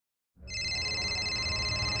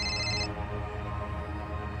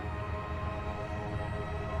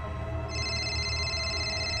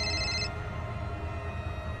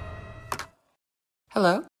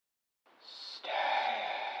Hello?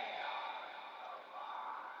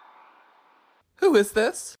 Who is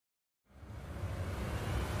this?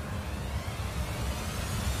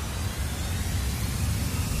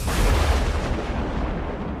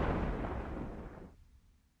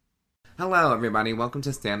 Hello, everybody. Welcome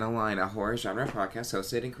to Stand in Line, a horror genre podcast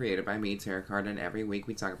hosted and created by me, Tara Card, and every week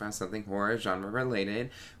we talk about something horror genre related.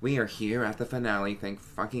 We are here at the finale, thank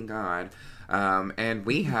fucking God. And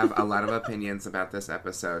we have a lot of opinions about this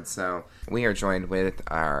episode, so we are joined with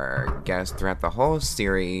our guest throughout the whole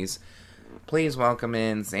series. Please welcome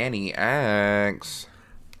in Zanny X.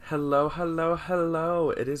 Hello, hello,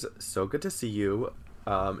 hello. It is so good to see you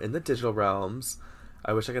in the digital realms.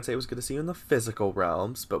 I wish I could say it was good to see you in the physical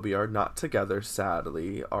realms, but we are not together,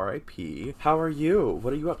 sadly. R.I.P. How are you?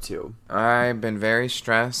 What are you up to? I've been very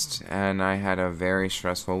stressed, and I had a very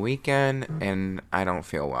stressful weekend, and I don't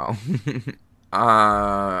feel well.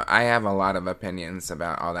 I have a lot of opinions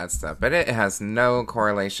about all that stuff, but it has no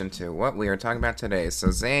correlation to what we are talking about today. So,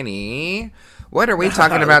 Zanny, what are we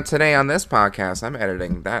talking about today on this podcast? I'm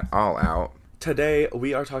editing that all out. Today,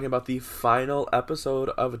 we are talking about the final episode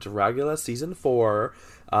of Dragula Season 4,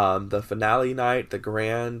 the finale night, the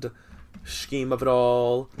grand scheme of it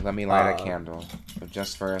all. Let me light a candle,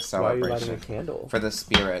 just for a celebration. Why are you lighting a candle? For the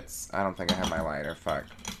spirits. I don't think I have my lighter, fuck.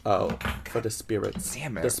 Oh, for the spirits.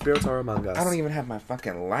 Damn it. The spirits are among us. I don't even have my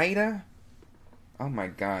fucking lighter. Oh my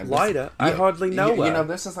God. Lighter? I hardly know You know,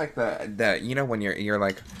 this is like the you know when you're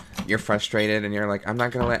like, you're frustrated and you're like, I'm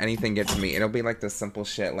not gonna let anything get to me. It'll be like the simple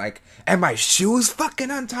shit like, and my shoes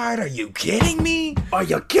fucking untied? Are you kidding me? Are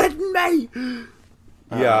you kidding me?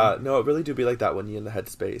 Yeah, no, it really do be like that when you're in the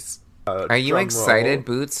headspace. Are you excited,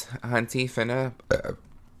 Boots? Hunty finna?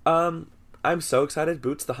 I'm so excited.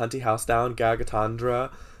 Boots, the Hunty house down,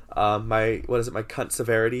 Gagatandra. My cunt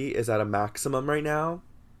severity is at a maximum right now.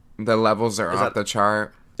 The levels are off the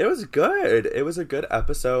chart. It was good. It was a good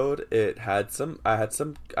episode. It had I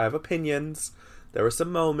have opinions. There were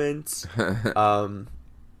some moments. There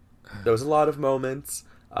was a lot of moments.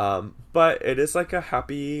 But it is like a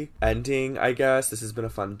happy ending, I guess. This has been a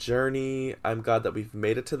fun journey. I'm glad that we've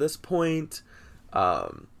made it to this point.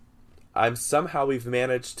 We've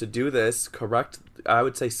managed to do this I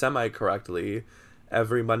would say semi-correctly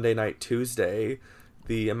every Monday night, Tuesday.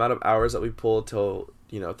 The amount of hours that we pulled till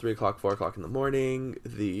 3 o'clock, 4 o'clock in the morning,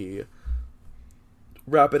 the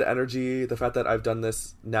rapid energy, the fact that I've done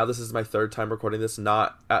this, now this is my third time recording this,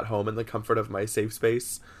 not at home in the comfort of my safe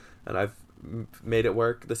space, and I've made it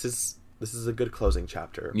work. This is a good closing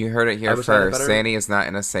chapter. You heard it here first. Zanny is not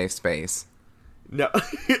in a safe space. No,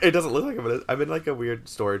 it doesn't look like I'm in like a weird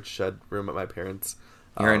storage shed room at my parents'.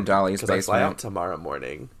 You're in Dolly's basement. Because I fly out tomorrow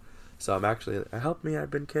morning. So I'm actually, help me,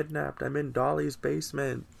 I've been kidnapped. I'm in Dolly's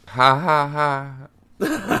basement. Ha ha ha.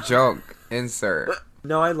 Joke insert.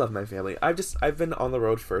 No, I love my family. I've been on the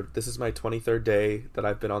road this is my 23rd day that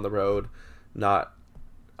I've been on the road, not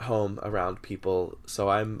home around people. So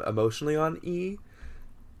I'm emotionally on E,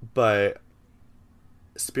 but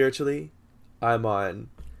spiritually, I'm on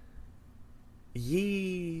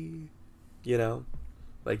yee.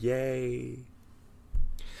 Like yay.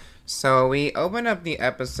 So we open up the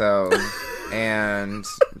episode and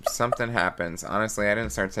something happens. Honestly, I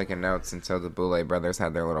didn't start taking notes until the Boulay brothers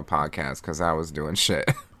had their little podcast because I was doing shit.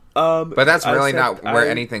 But that's really not where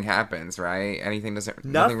anything happens, right?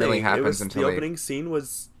 Nothing really happens until the opening scene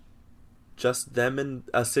was just them in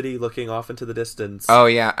a city looking off into the distance. Oh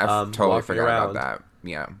yeah, I totally forgot about that.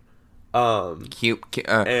 Yeah. Cute,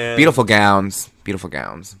 beautiful gowns.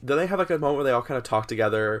 Then they have like a moment where they all kind of talk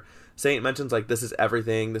together. Saint mentions like, this is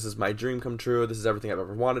everything. This is my dream come true. This is everything I've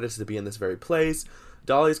ever wanted. Is to be in this very place.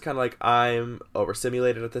 Dolly's kind of like, I'm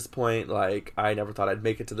overstimulated at this point. Like, I never thought I'd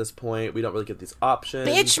make it to this point. We don't really get these options.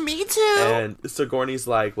 Bitch, me too. And Sigourney's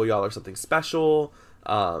like, well, y'all are something special.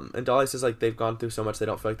 And Dolly says like, they've gone through so much, they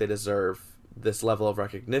don't feel like they deserve this level of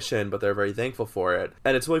recognition, but they're very thankful for it.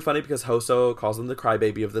 And it's really funny because Hoso calls them the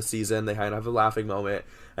crybaby of the season. They kind of have a laughing moment.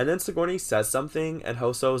 And then Sigourney says something, and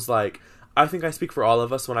Hoso's like, I think I speak for all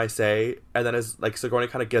of us when I say, and then as like Sigourney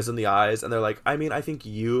kind of gives them the eyes, and they're like, I mean, I think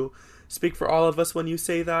you speak for all of us when you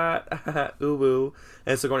say that. Ooh woo.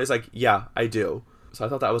 And Sigourney's like, yeah, I do. So I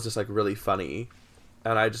thought that was just like really funny.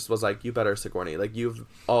 And I just was like, you better, Sigourney. Like,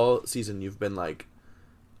 all season you've been like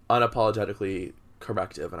unapologetically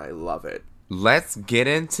corrective, and I love it. Let's get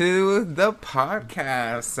into the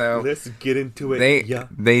podcast. So let's get into it. They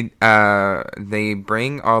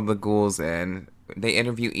bring all the ghouls in. They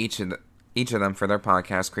interview each of them for their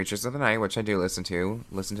podcast, Creatures of the Night, which I do listen to.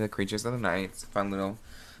 Listen to Creatures of the Night. It's a fun little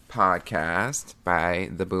podcast by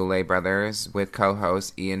the Boulay brothers with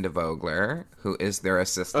co-host Ian DeVogler, who is their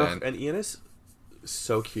assistant. And Ian is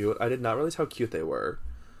so cute. I did not realize how cute they were.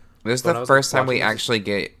 This is When I the was, first time we watching this- actually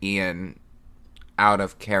get Ian out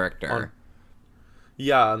of character.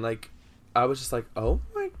 Yeah, and like, I was just like, oh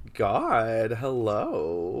my god,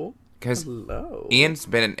 hello. Because Hello. Ian's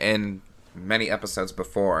been in many episodes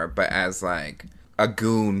before, but as like a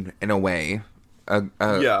goon in a way.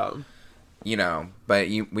 Yeah. You know, but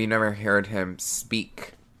we never heard him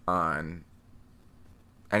speak on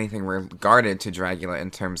anything regarded to Dragula in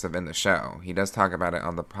terms of in the show. He does talk about it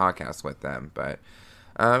on the podcast with them, but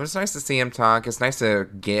it's nice to see him talk. It's nice to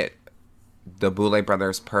get the Boulay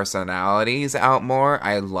brothers' personalities out more.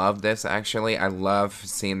 I love this, actually. I love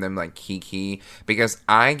seeing them like kiki, because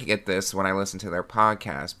I get this when I listen to their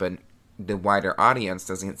podcast, but the wider audience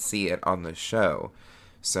doesn't see it on the show.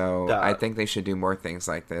 So I think they should do more things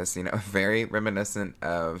like this. You know, very reminiscent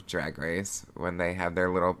of Drag Race when they have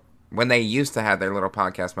their little, when they used to have their little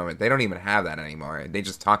podcast moment. They don't even have that anymore. They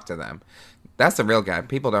just talk to them. That's the real guy.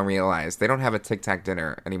 People don't realize they don't have a Tic Tac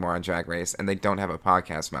dinner anymore on Drag Race, and they don't have a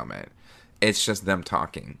podcast moment. It's just them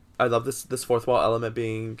talking. I love this fourth wall element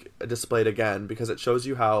being displayed again, because it shows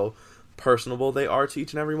you how personable they are to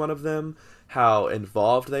each and every one of them, how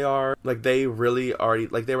involved they are. Like, they really already,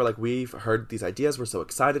 like, they were like, we've heard these ideas, we're so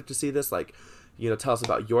excited to see this, like, you know, tell us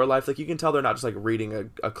about your life. Like, you can tell they're not just like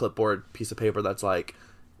reading a clipboard piece of paper that's like,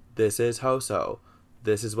 this is Hoso,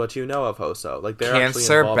 this is what you know of Hoso. Like, they're Cancer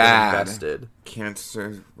actually involved bad. and invested.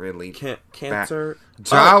 Cancer really Cancer.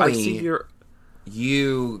 Jolly. I see your.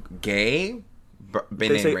 You gay?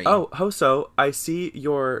 They say, oh, Hoso, I see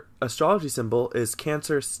your astrology symbol is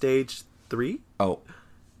Cancer stage 3. Oh.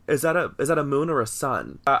 Is that a moon or a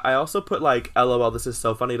sun? I also put like, LOL, this is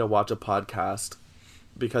so funny to watch a podcast,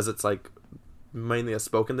 because it's like mainly a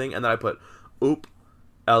spoken thing. And then I put, oop,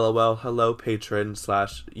 LOL, hello patron /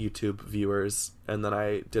 YouTube viewers. And then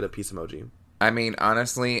I did a peace emoji. I mean,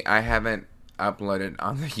 honestly, I haven't uploaded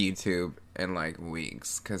on the YouTube in like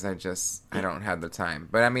weeks, because I don't have the time.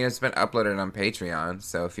 But I mean, it's been uploaded on Patreon,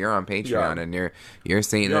 so if you're on Patreon and you're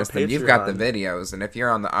seeing this, then you've got the videos, and if you're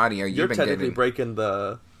on the audio, you're technically breaking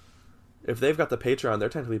the. If they've got the Patreon, they're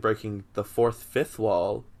technically breaking the 4th, 5th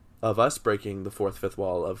wall of us breaking the 4th, 5th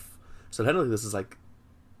wall of. So technically, this is like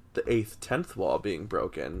the 8th, 10th wall being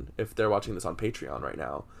broken if they're watching this on Patreon right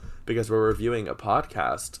now, because we're reviewing a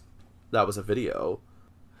podcast that was a video.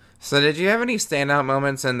 So did you have any standout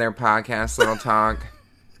moments in their podcast little talk?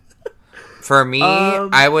 For me,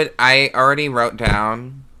 I already wrote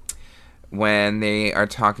down when they are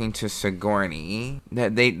talking to Sigourney.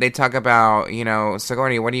 They talk about, you know,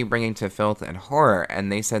 Sigourney, what are you bringing to filth and horror?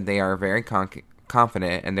 And they said they are very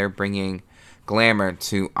confident, and they're bringing glamour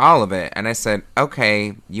to all of it. And I said,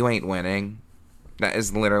 okay, you ain't winning. That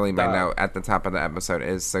is literally my note at the top of the episode,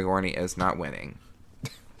 is Sigourney is not winning.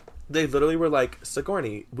 They literally were like,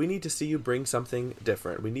 Sigourney, we need to see you bring something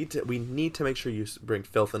different. We need to make sure you bring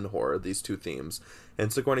filth and horror, these two themes.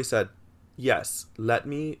 And Sigourney said, yes, let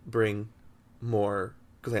me bring more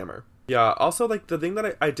glamour. Yeah, also, like, the thing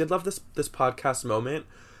that I did love this podcast moment,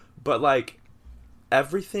 but, like,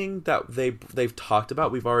 everything that they've talked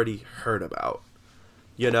about, we've already heard about.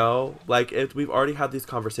 You know? Like, we've already had these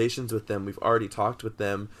conversations with them. We've already talked with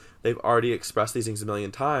them. They've already expressed these things a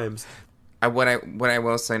million times. What I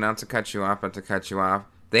will say, not to cut you off, but to cut you off,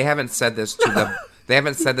 they haven't said this to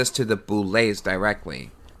the Boulets directly.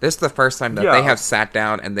 This is the first time that they have sat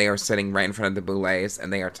down and they are sitting right in front of the Boulets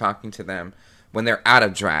and they are talking to them when they're out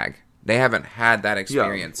of drag. They haven't had that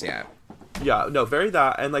experience yet. Yeah, no, very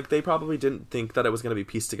that. And, like, they probably didn't think that it was going to be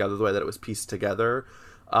pieced together the way that it was pieced together.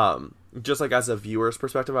 Just, like, as a viewer's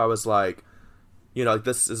perspective, I was like, you know, like,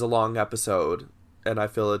 this is a long episode, and I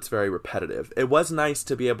feel it's very repetitive. It was nice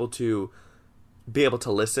to be able to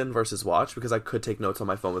listen versus watch, because I could take notes on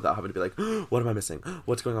my phone without having to be like, what am I missing?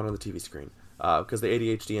 What's going on the TV screen? Because the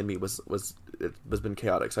ADHD in me was been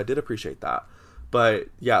chaotic, so I did appreciate that. But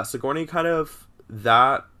yeah, Sigourney, kind of,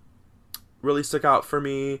 that really stuck out for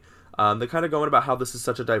me. They kind of going about how this is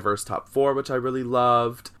such a diverse top 4, which I really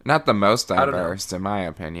loved. Not the most diverse, in my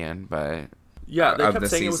opinion, but yeah, they kept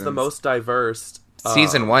saying it was the most diverse.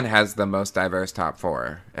 Season 1 has the most diverse top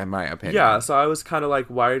 4, in my opinion. Yeah, so I was kind of like,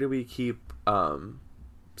 why do we keep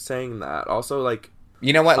saying that? Also, like,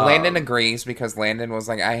 you know what? Landon agrees, because Landon was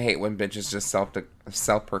like, I hate when bitches just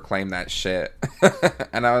self-proclaim that shit.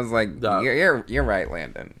 And I was like, you're right,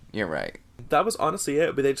 Landon. You're right. That was honestly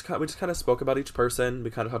it. But we just kind of spoke about each person. We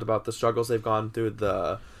kind of talked about the struggles they've gone through,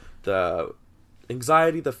 the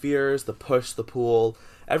anxiety, the fears, the push, the pull.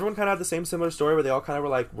 Everyone kind of had the same similar story where they all kind of were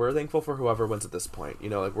like, we're thankful for whoever wins at this point. You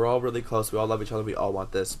know, like, we're all really close. We all love each other. We all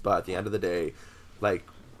want this. But at the end of the day, like,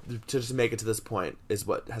 to just make it to this point is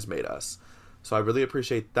what has made us. So I really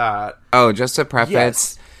appreciate that. Oh, just to preface,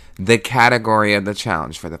 Yes. the category of the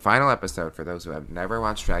challenge for the final episode, for those who have never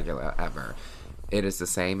watched Dragula ever, it is the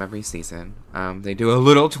same every season. They do a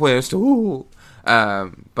little twist, ooh,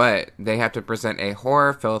 but they have to present a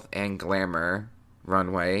horror, filth, and glamour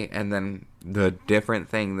runway, and then the different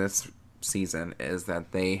thing this season is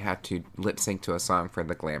that they have to lip sync to a song for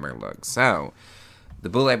the glamour look. So, the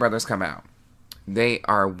Boulet brothers come out. They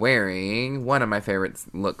are wearing one of my favorite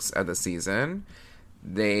looks of the season.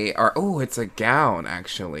 They are, oh, it's a gown,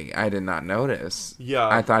 actually. I did not notice. Yeah.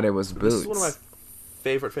 I thought it was boots. This is one of my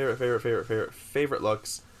favorite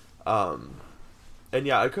looks. And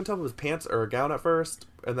yeah, I couldn't tell if it was pants or a gown at first,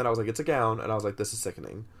 and then I was like, it's a gown, and I was like, this is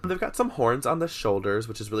sickening. They've got some horns on the shoulders,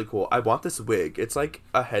 which is really cool. I want this wig. It's like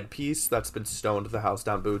a headpiece that's been stoned to the house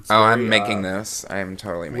down boots. Oh, I'm making this. I am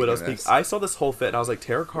totally making Widow's this. Peak. I saw this whole fit, and I was like,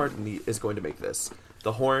 Tarot Card is going to make this.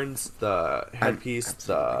 The horns, the headpiece,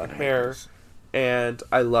 the hair, and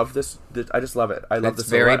I love this. I just love it. I love this.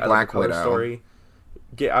 Very silhouette. Black I love the color Widow. story.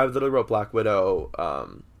 I literally wrote Black Widow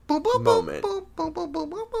moment.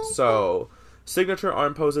 So, signature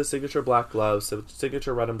arm poses, signature black gloves,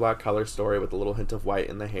 signature red and black color story with a little hint of white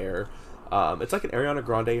in the hair. It's like an Ariana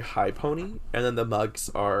Grande high pony, and then the mugs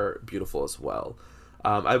are beautiful as well.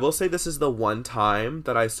 I will say this is the one time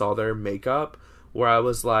that I saw their makeup where I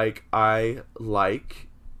was like, that's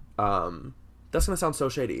going to sound so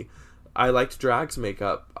shady. I liked Drag's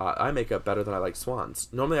makeup, eye makeup, better than I like Swan's.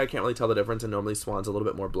 Normally I can't really tell the difference, and normally Swan's a little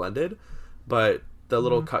bit more blended, but the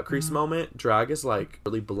little cut crease moment, Drag is like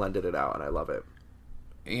really blended it out, and I love it.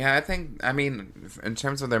 Yeah, I mean, in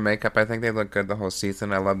terms of their makeup, I think they look good the whole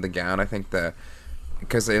season. I love the gown. I think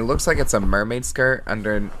because it looks like it's a mermaid skirt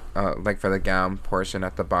under, like for the gown portion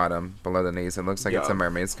at the bottom, below the knees. It looks like it's a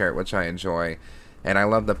mermaid skirt, which I enjoy. And I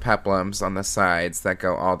love the peplums on the sides that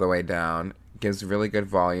go all the way down. Gives really good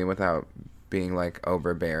volume without being like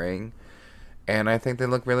overbearing. And I think they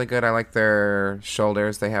look really good. I like their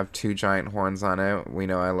shoulders. They have 2 giant horns on it. We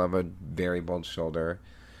know I love a very bold shoulder.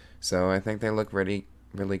 So I think they look really,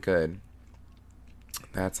 really good.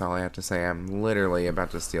 That's all I have to say. I'm literally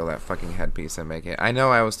about to steal that fucking headpiece and make it. I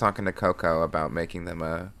know I was talking to Coco about making them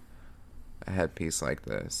a headpiece like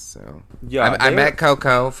this. So Yeah, I met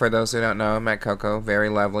Coco. For those who don't know, I met Coco. Very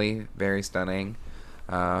lovely, very stunning.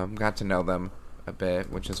 Got to know them a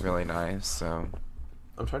bit, which is really nice. So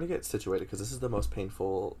I'm trying to get situated because this is the most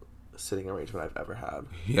painful sitting arrangement I've ever had.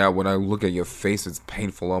 yeah, when I look at your face, it's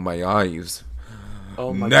painful on my eyes.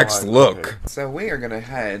 Oh my Next God. look. Okay. So we are gonna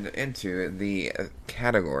head into the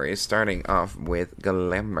categories, starting off with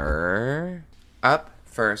glamour. Up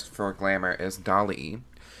first for glamour is Dolly.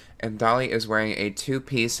 And Dolly is wearing a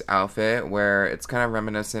 2-piece outfit where it's kind of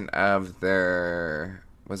reminiscent of their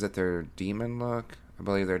demon look? I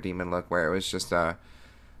believe their demon look, where it was just a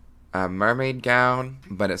mermaid gown,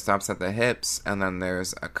 but it stops at the hips, and then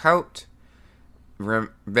there's a coat.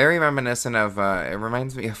 Very reminiscent of, it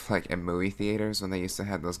reminds me of like in movie theaters when they used to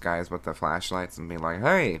have those guys with the flashlights and be like,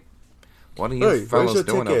 hey, what are you fellas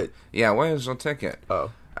doing? Where's your ticket?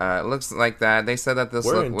 Oh. It looks like that. They said that this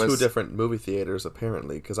We're look in was... 2 different movie theaters,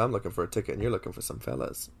 apparently, because I'm looking for a ticket and you're looking for some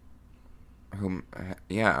fellas.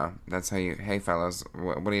 Yeah, that's how you... Hey, fellas,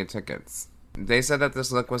 what are your tickets? They said that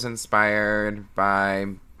this look was inspired by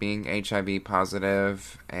being HIV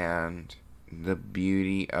positive and the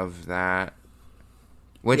beauty of that.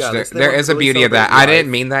 Which there is a beauty of that. I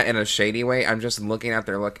didn't mean that in a shady way. I'm just looking at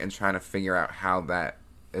their look and trying to figure out how that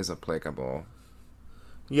is applicable.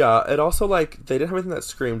 Yeah, it also, like, they didn't have anything that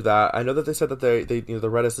screamed that. I know that they said that they the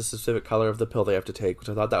red is the specific color of the pill they have to take, which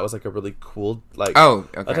I thought that was, like, a really cool, like,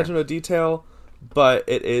 attention to detail, but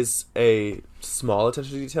it is a small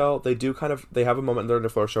attention to detail. They have a moment during the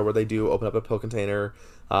floor show where they do open up a pill container.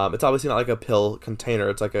 It's obviously not like a pill container.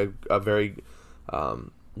 It's like a very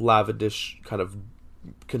lavish kind of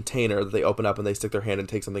container that they open up and they stick their hand and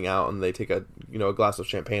take something out, and they take a glass of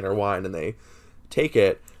champagne or wine and they take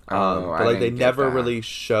it. But like they never really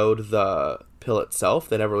showed the pill itself.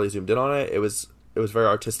 They never really zoomed in on it. It was very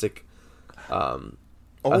artistic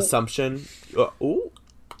assumption. Slid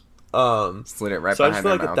it right so I behind just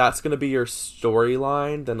feel like mouth. if that's going to be your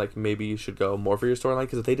storyline, then like maybe you should go more for your storyline,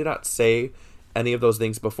 because if they did not say any of those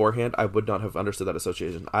things beforehand, I would not have understood that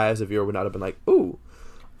association. I, as a viewer, would not have been like, ooh.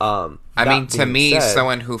 I mean, to me,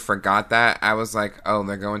 someone who forgot that, I was like, oh,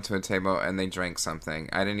 they're going to a table and they drank something.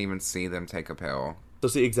 I didn't even see them take a pill. So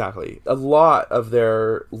see, exactly. A lot of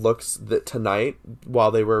their looks tonight, while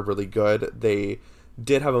they were really good, they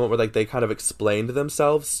did have a moment where like they kind of explained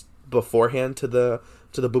themselves beforehand to the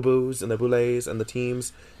boo-boos and the boulets and the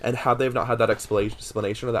teams, and had they have not had that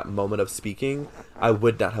explanation or that moment of speaking, I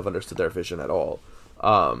would not have understood their vision at all.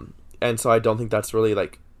 And so I don't think that's really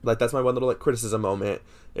like that's my one little like criticism moment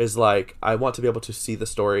is like I want to be able to see the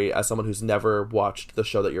story as someone who's never watched the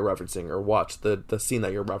show that you're referencing or watched the scene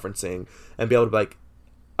that you're referencing and be able to be like,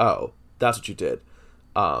 oh, that's what you did.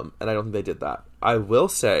 And I don't think they did that. I will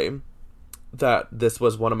say that this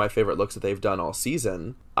was one of my favorite looks that they've done all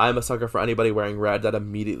season. I'm a sucker for anybody wearing red. That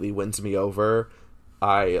immediately wins me over.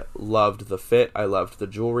 I loved the fit. I loved the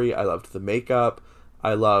jewelry. I loved the makeup.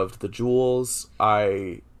 I loved the jewels.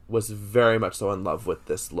 I was very much so in love with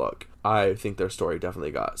this look. I think their story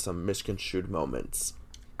definitely got some misconstrued moments.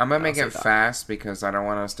 I'm going to make it fast because I don't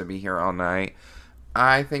want us to be here all night.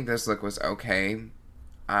 I think this look was okay.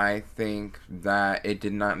 I think that it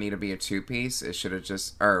did not need to be a two-piece. It should have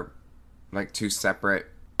just, or like two separate.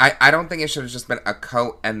 I don't think it should have just been a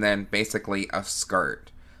coat and then basically a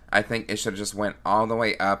skirt. I think it should have just went all the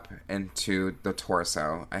way up into the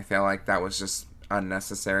torso. I feel like that was just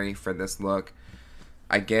unnecessary for this look.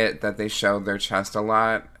 I get that they showed their chest a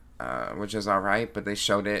lot, which is alright, but they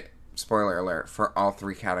showed it, spoiler alert, for all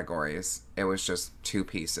three categories. It was just two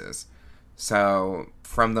pieces. So,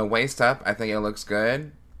 from the waist up, I think it looks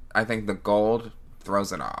good. I think the gold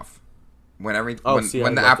throws it off. When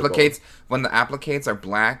the appliques are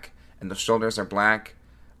black and the shoulders are black,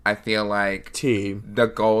 I feel like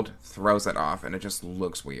the gold throws it off and it just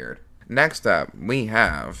looks weird. Next up, we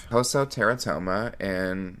have Hoso Teratoma,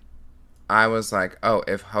 and I was like, oh,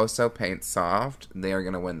 if Hoso paints soft, they are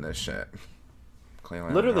going to win this shit.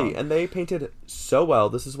 Clearly literally, and they painted so well.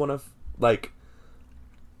 This is one of, like,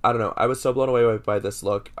 I don't know, I was so blown away by this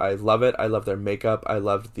look. I love it. I love their makeup. I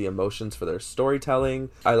loved the emotions for their storytelling.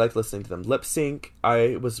 I liked listening to them lip sync.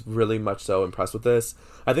 I was really much so impressed with this.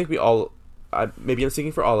 I think maybe I'm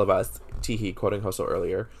speaking for all of us, Teehee quoting Hoso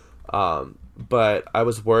earlier, but I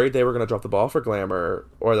was worried they were going to drop the ball for glamour,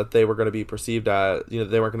 or that they were going to be perceived as,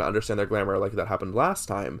 they weren't going to understand their glamour like that happened last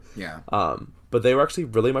time. Yeah. But they were actually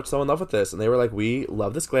really much so in love with this, and they were like, we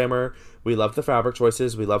love this glamour, we love the fabric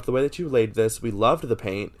choices, we love the way that you laid this, we loved the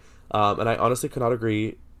paint, and I honestly could not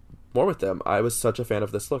agree more with them. I was such a fan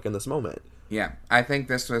of this look in this moment. Yeah, I think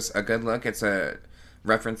this was a good look. It's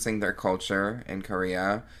referencing their culture in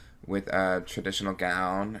Korea with a traditional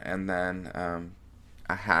gown and then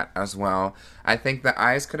a hat as well. I think the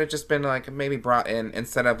eyes could have just been like maybe brought in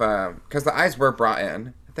instead of because the eyes were brought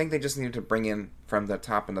in. I think they just needed to bring in from the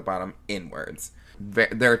top and the bottom inwards.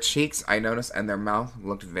 Their cheeks, I noticed, and their mouth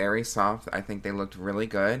looked very soft. I think they looked really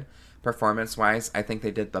good performance-wise. I think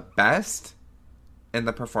they did the best in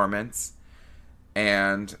the performance,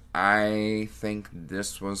 and I think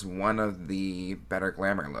this was one of the better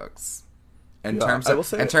glamour looks. In terms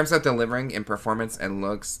of delivering in performance and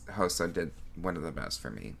looks, Hoso did one of the best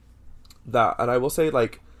for me. And I will say,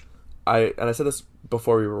 like, I said this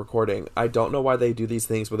before we were recording, I don't know why they do these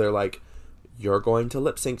things where they're like, you're going to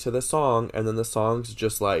lip sync to this song, and then the song's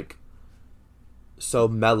just like so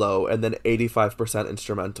mellow and then 85%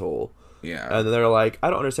 instrumental. Yeah. And then they're like, I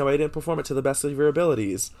don't understand why you didn't perform it to the best of your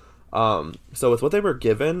abilities. So with what they were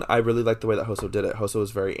given, I really liked the way that Hoso did it. Hoso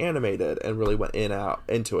was very animated and really went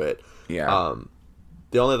into it. Yeah.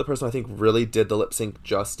 The only other person I think really did the lip sync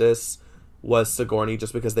justice was Sigourney,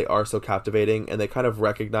 just because they are so captivating, and they kind of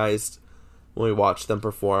recognized when we watched them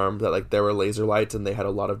perform that like there were laser lights and they had a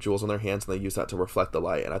lot of jewels on their hands and they used that to reflect the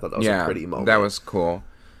light, and I thought that was a pretty moment. That was cool.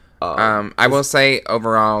 I will say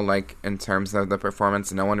overall, like in terms of the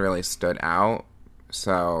performance, no one really stood out.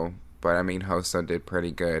 So, but I mean, Hoso did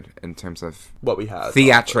pretty good in terms of what we had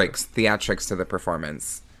theatrics to the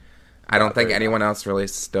performance. I don't think anyone else really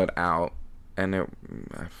stood out, and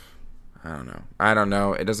I don't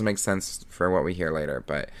know. It doesn't make sense for what we hear later.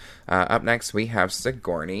 But up next, we have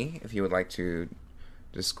Sigourney. If you would like to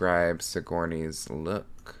describe Sigourney's look.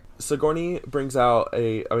 Sigourney brings out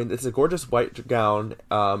it's a gorgeous white gown.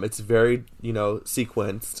 It's very,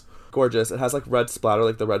 sequenced. Gorgeous. It has, like, red splatter,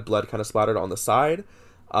 like the red blood kind of splattered on the side.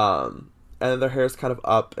 And then their hair is kind of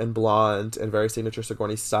up and blonde and very signature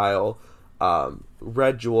Sigourney style.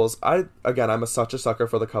 Red jewels. I'm such a sucker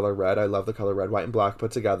for the color red. I love the color red, white, and black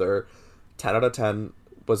put together. 10 out of 10,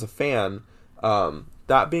 was a fan.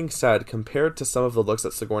 That being said, compared to some of the looks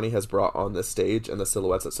that Sigourney has brought on this stage and the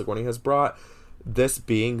silhouettes that Sigourney has brought, this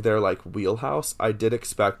being their like wheelhouse, I did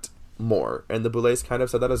expect more, and the Boulets kind of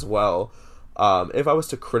said that as well. If I was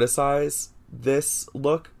to criticize this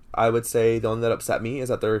look, I would say the only that upset me is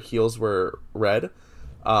that their heels were red,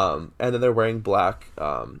 and then they're wearing black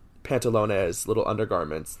pantalones, little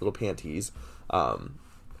undergarments, little panties,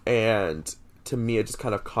 and to me it just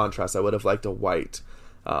kind of contrasts. I would have liked a white,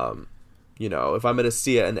 if I'm going to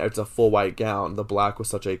see it and it's a full white gown, the black was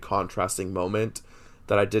such a contrasting moment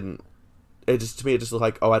that I didn't it just, to me, it just looked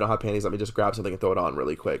like, oh, I don't have panties, let me just grab something and throw it on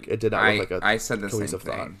really quick. It did not look like a I said the same cohesive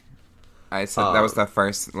thing. thought. I said that was the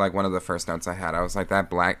first, like, one of the first notes I had. I was like, that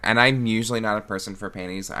black, and I'm usually not a person for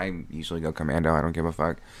panties. I usually go commando. I don't give a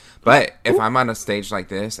fuck. But if I'm on a stage like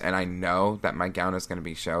this and I know that my gown is going to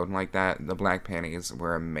be shown like that, the black panties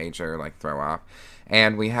were a major, like, throw off.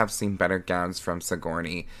 And we have seen better gowns from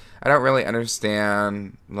Sigourney. I don't really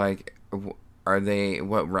understand, like,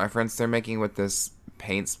 what reference they're making with this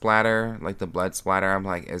paint splatter, like the blood splatter. I'm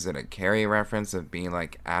like, is it a Carrie reference of being,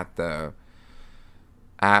 like, at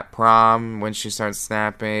prom when she starts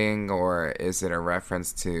snapping, or is it a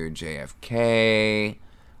reference to JFK?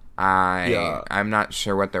 I'm not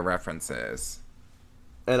sure what the reference is.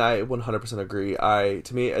 And I 100% agree.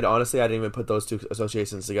 To me, and honestly, I didn't even put those two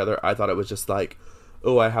associations together. I thought it was just like,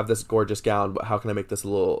 oh, I have this gorgeous gown, but how can I make this a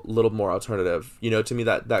little more alternative? You know, to me,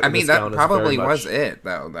 that I mean, that probably was it,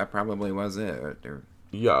 though. That probably was it.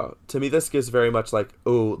 Yeah, to me, this gives very much like,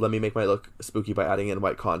 oh, let me make my look spooky by adding in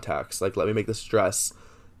white contacts. Like, let me make this dress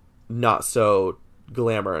not so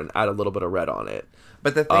glamour and add a little bit of red on it.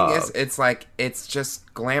 But the thing is, it's like, it's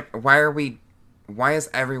just glam. Why is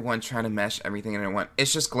everyone trying to mesh everything into one?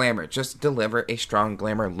 It's just glamour. Just deliver a strong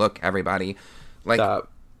glamour look, everybody. Like,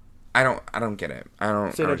 I don't get it.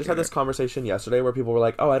 I just had this conversation yesterday where people were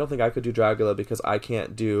like, oh, I don't think I could do Dragula because I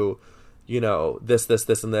can't do, you know, this,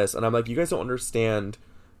 and this. And I'm like, you guys don't understand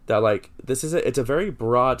that, like, it's a very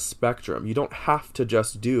broad spectrum. You don't have to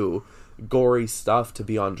just do gory stuff to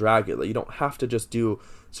be on Dragula. You don't have to just do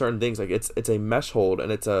certain things. Like, it's a mesh hold,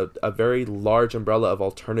 and it's a very large umbrella of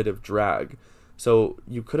alternative drag. So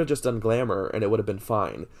you could have just done glamour and it would have been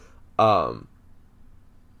fine. And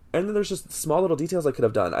then there's just small little details I could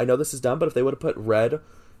have done. I know this is dumb, but if they would have put red,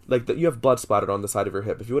 like, you have blood splattered on the side of your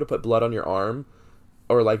hip. If you would have put blood on your arm,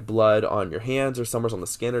 or like blood on your hands, or somewhere on the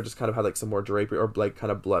skin, or just kind of had like some more drapery, or like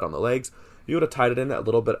kind of blood on the legs, if you would have tied it in a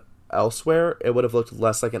little bit elsewhere, it would have looked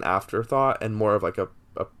less like an afterthought and more of like an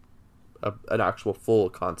actual full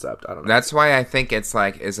concept. I don't know. That's why I think it's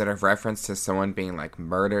like, is it a reference to someone being like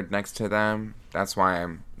murdered next to them? That's why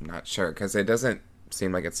I'm not sure, because it doesn't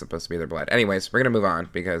seem like it's supposed to be their blood. Anyways, we're gonna move on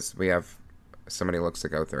because we have so many looks to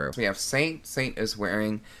go through. We have Saint. Saint is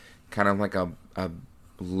wearing kind of like a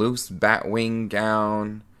loose batwing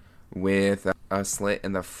gown with a slit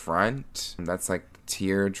in the front that's like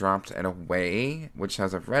teardropped in a way, which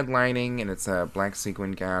has a red lining, and it's a black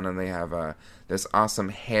sequin gown, and they have this awesome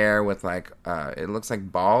hair with like it looks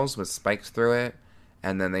like balls with spikes through it,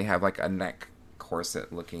 and then they have like a neck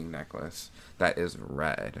corset looking necklace that is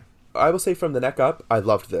red. I will say from the neck up, I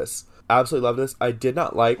loved this. Absolutely loved this. I did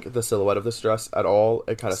not like the silhouette of this dress at all.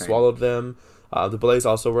 It kind of swallowed them. The ballets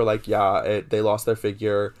also were like, they lost their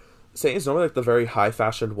figure. Saint is normally like the very high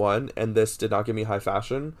fashioned one, and this did not give me high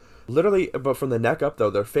fashion. Literally, but from the neck up though,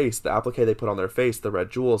 their face, the applique they put on their face, the red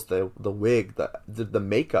jewels, the wig, the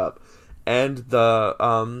makeup, and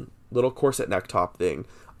the little corset neck top thing,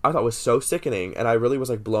 I thought was so sickening, and I really was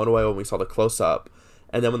like blown away when we saw the close up.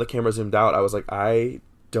 And then when the camera zoomed out, I was like, I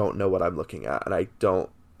don't know what I'm looking at, and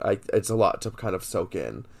it's a lot to kind of soak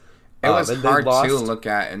in. It was hard to look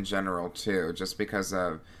at in general too, just because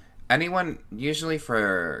of usually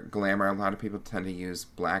for glamour, a lot of people tend to use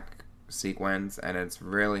black sequins, and it's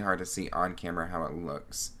really hard to see on camera how it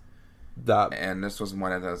looks. And this was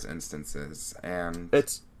one of those instances, and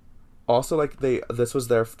it's also like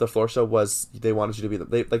the floor show was, they wanted you to be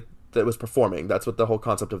that was performing. That's what the whole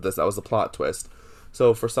concept of this, that was the plot twist.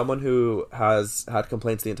 So for someone who has had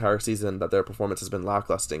complaints the entire season that their performance has been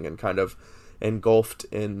lackluster and kind of engulfed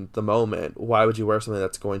in the moment, why would you wear something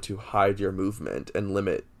that's going to hide your movement and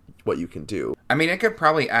limit what you can do? I mean, it could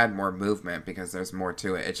probably add more movement because there's more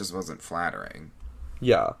to it. It just wasn't flattering.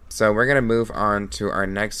 Yeah. So we're going to move on to our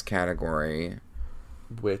next category,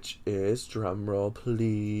 which is, drum roll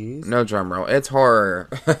please. No drum roll. It's horror.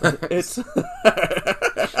 It's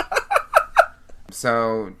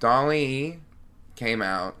So Dolly came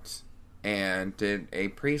out and did a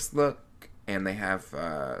priest look, and they have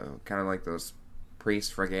kind of like those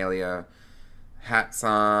priest regalia hats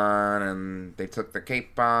on, and they took the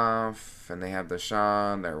cape off, and they have the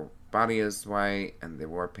shawl, and their body is white, and they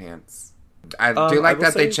wore pants. I do like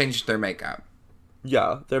that they changed their makeup.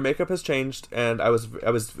 Yeah, their makeup has changed, and it was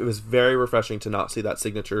very refreshing to not see that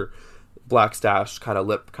signature black stash kind of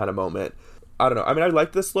lip kind of moment. I don't know. I mean, I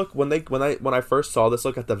liked this look when I first saw this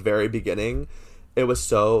look at the very beginning. It was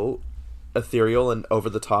so ethereal and over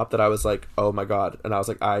the top that I was like, oh my god. And I was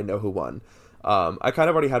like, I know who won. I kind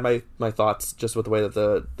of already had my thoughts just with the way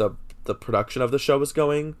that the production of the show was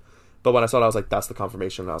going. But when I saw it, I was like, that's the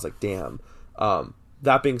confirmation. And I was like, damn.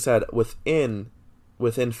 That being said, within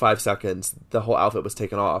within 5 seconds, the whole outfit was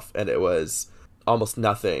taken off, and it was almost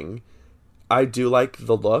nothing. I do like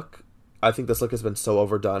the look. I think this look has been so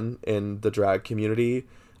overdone in the drag community.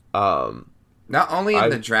 Not only in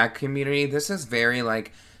the drag community, this is very,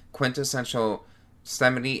 like, quintessential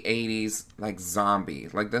 70s, 80s, like, zombie.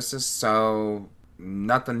 Like, this is so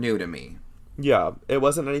nothing new to me. Yeah, it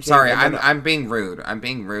wasn't anything... Sorry, I'm being rude. I'm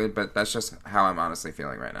being rude, but that's just how I'm honestly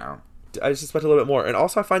feeling right now. I just expect a little bit more. And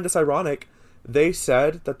also, I find this ironic. They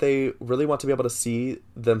said that they really want to be able to see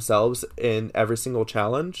themselves in every single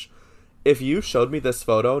challenge. If you showed me this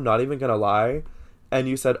photo, not even gonna lie, and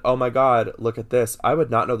you said, oh my god, look at this, I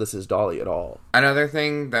would not know this is Dolly at all. Another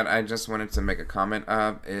thing that I just wanted to make a comment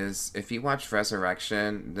of is, if you watch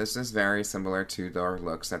Resurrection, this is very similar to their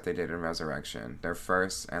looks that they did in Resurrection. Their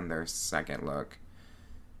first and their second look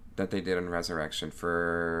that they did in Resurrection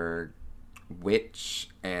for Witch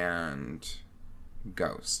and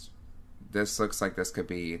Ghost. This looks like this could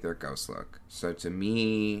be their Ghost look. So to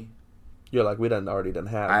me... You're like, already done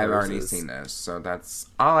have. I've already seen this, so that's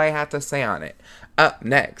all I have to say on it. Up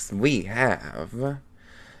next, we have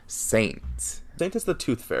Saint. Saint is the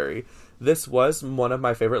Tooth Fairy. This was one of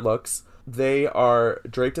my favorite looks. They are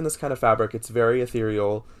draped in this kind of fabric. It's very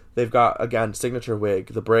ethereal. They've got, again, signature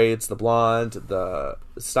wig. The braids, the blonde, the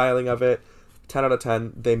styling of it. 10 out of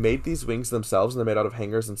 10. They made these wings themselves, and they're made out of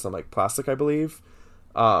hangers and some, like, plastic, I believe.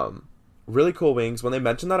 Really cool wings. When they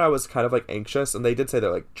mentioned that, I was kind of, like, anxious, and they did say,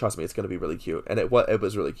 they're like, trust me, it's going to be really cute. And it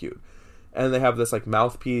was really cute. And they have this, like,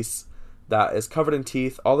 mouthpiece that is covered in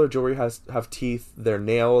teeth. All their jewelry have teeth. Their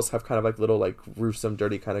nails have kind of, like, little, like, gruesome,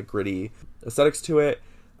 dirty, kind of gritty aesthetics to it.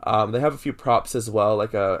 They have a few props as well,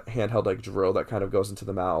 like a handheld, like, drill that kind of goes into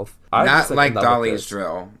the mouth. Not like Dolly's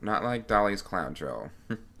drill. Not like Dolly's clown drill.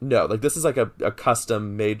 No, like, this is, like, a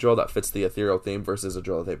custom-made drill that fits the ethereal theme versus a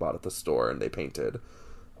drill that they bought at the store and they painted.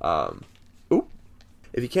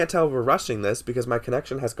 If you can't tell, we're rushing this because my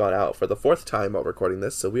connection has gone out for the 4th time while recording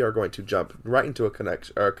this, so we are going to jump right into a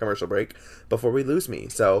commercial break before we lose me.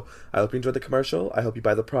 So I hope you enjoyed the commercial. I hope you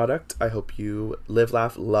buy the product. I hope you live,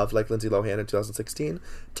 laugh, love like Lindsay Lohan in 2016.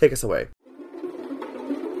 Take us away.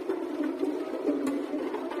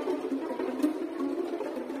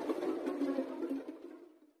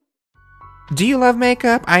 Do you love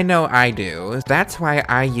makeup? I know I do. That's why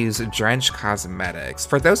I use Drench Cosmetics.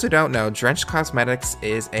 For those who don't know, Drench Cosmetics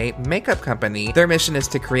is a makeup company. Their mission is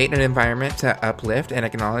to create an environment to uplift and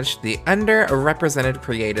acknowledge the underrepresented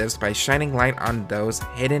creatives by shining light on those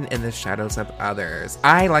hidden in the shadows of others.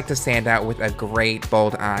 I like to stand out with a great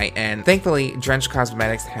bold eye, and thankfully, Drench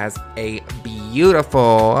Cosmetics has a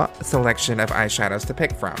beautiful selection of eyeshadows to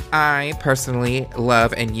pick from. I personally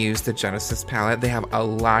love and use the Genesis palette. They have a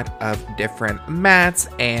lot of different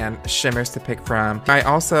mattes and shimmers to pick from. I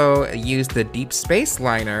also use the Deep Space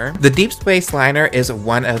Liner. The Deep Space Liner is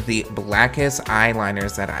one of the blackest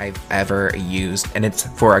eyeliners that I've ever used, and it's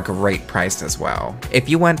for a great price as well. If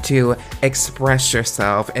you want to express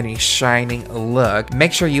yourself in a shining look,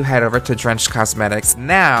 make sure you head over to Drench Cosmetics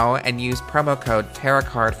now and use promo code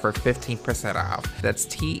TerraCard for 15% off. That's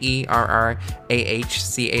TerraCard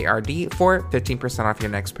for 15% off your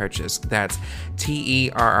next purchase. That's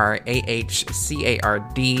TerraCard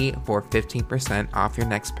for 15% off your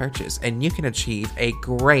next purchase, and you can achieve a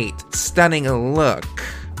great, stunning look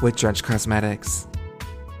with Drench Cosmetics.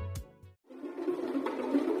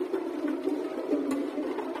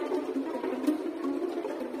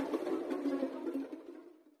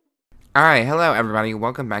 Alright, hello everybody,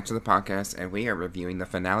 welcome back to the podcast, and we are reviewing the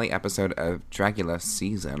finale episode of Dragula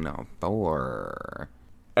Season 4.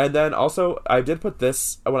 And then also, I did put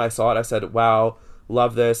this, when I saw it, I said, wow,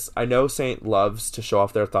 love this. I know Saint loves to show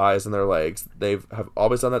off their thighs and their legs. Have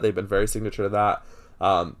always done that. They've been very signature to that.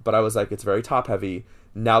 But I was like, it's very top heavy.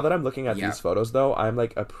 Now that I'm looking at these photos, though, I'm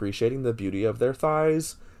like appreciating the beauty of their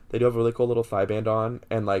thighs. They do have a really cool little thigh band on,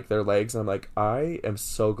 and like their legs. And I'm like, I am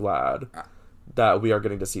so glad that we are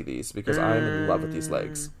getting to see these because I am in love with these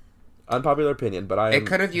legs. Unpopular opinion, but I am. It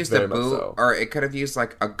could have used a boot, or it could have used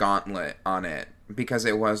like a gauntlet on it because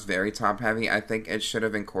it was very top heavy. I think it should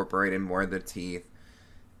have incorporated more of the teeth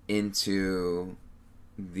into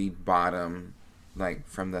the bottom, like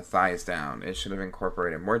from the thighs down. It should have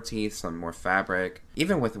incorporated more teeth, some more fabric.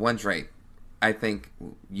 Even with one drape, I think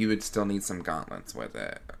you would still need some gauntlets with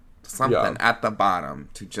it. Something at the bottom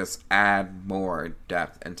to just add more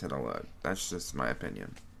depth into the look. That's just my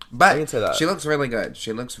opinion. But I can say that. She looks really good.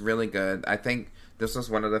 She looks really good. I think this was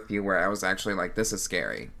one of the few where I was actually like, this is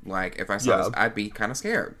scary. Like, if I saw this, I'd be kind of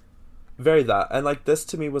scared. Very that. And, like, this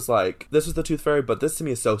to me was like, this was the Tooth Fairy, but this to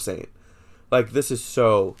me is so Saint. Like, this is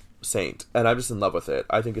so Saint, and I'm just in love with it.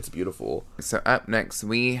 I think it's beautiful. So up next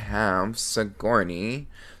we have Sigourney.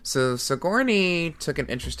 So Sigourney took an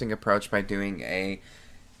interesting approach by doing a,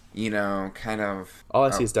 kind of... All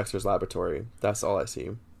I see is Dexter's Laboratory. That's all I see.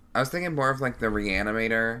 I was thinking more of like the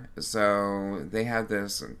Reanimator. So they have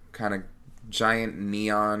this kind of giant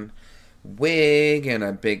neon wig and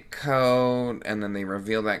a big coat, and then they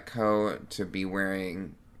reveal that coat to be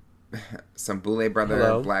wearing some Boulay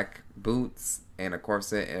Brother black boots and a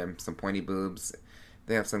corset and some pointy boobs.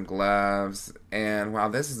 They have some gloves, and while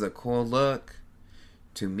this is a cool look,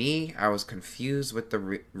 to me, I was confused with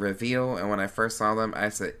the reveal, and when I first saw them, I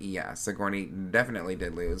said, yeah, Sigourney definitely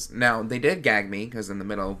did lose. Now, they did gag me, because in the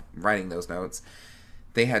middle of writing those notes,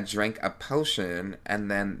 they had drank a potion,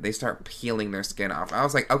 and then they start peeling their skin off. I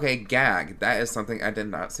was like, okay, gag. That is something I did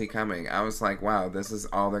not see coming. I was like, wow, this is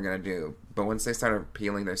all they're going to do. But once they started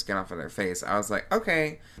peeling their skin off of their face, I was like,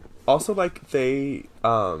 okay. Also, like, they,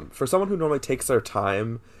 for someone who normally takes their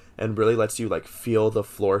time and really lets you, like, feel the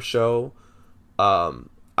floor show,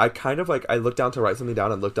 I kind of, like, I looked down to write something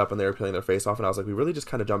down and looked up and they were peeling their face off, and I was like, we really just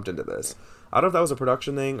kind of jumped into this. I don't know if that was a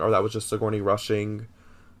production thing or that was just Sigourney rushing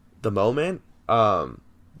the moment,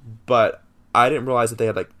 but I didn't realize that they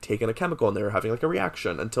had, like, taken a chemical and they were having, like, a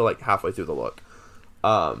reaction until, like, halfway through the look.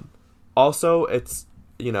 Also, it's,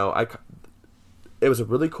 it was a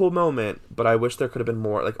really cool moment, but I wish there could have been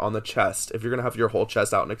more, like, on the chest. If you're going to have your whole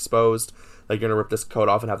chest out and exposed, like, you're going to rip this coat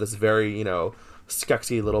off and have this very,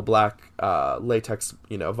 skexy little black latex,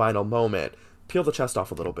 vinyl moment, peel the chest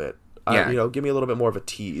off a little bit. Yeah. Give me a little bit more of a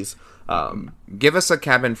tease. Give us a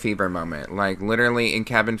Cabin Fever moment. Like, literally, in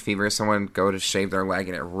Cabin Fever, someone go to shave their leg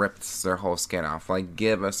and it rips their whole skin off. Like,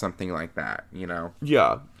 give us something like that,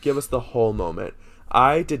 Yeah, give us the whole moment.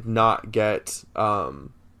 I did not get...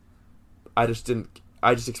 I just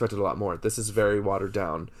expected a lot more. This is very watered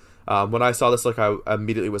down. When I saw this look, I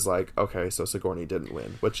immediately was like, okay, so Sigourney didn't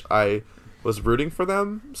win, which I was rooting for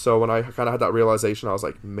them. So when I kind of had that realization, I was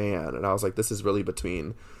like, man, and I was like, this is really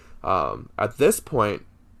between... at this point,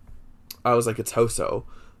 I was like, it's Hoso.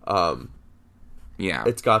 Yeah.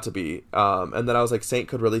 It's got to be. And then I was like, Saint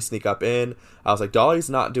could really sneak up in. I was like, Dolly's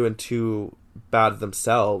not doing too bad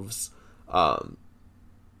themselves.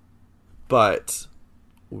 But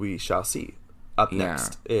we shall see. Up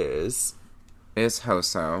next is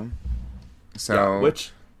Hoso. So, yeah,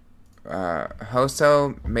 which...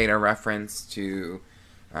 Hoso made a reference to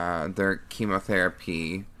their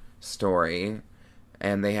chemotherapy story,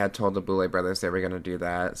 and they had told the Boulay brothers they were going to do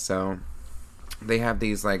that. So they have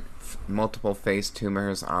these like multiple face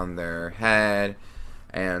tumors on their head,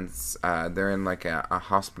 and they're in like a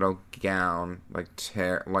hospital gown, like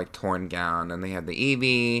torn gown, and they have the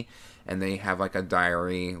EV, and they have like a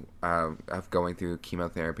diary of going through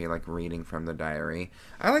chemotherapy, like reading from the diary.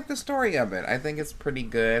 I like the story of it. I think it's pretty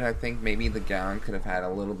good. I think maybe the gown could have had a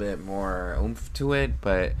little bit more oomph to it,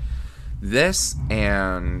 but this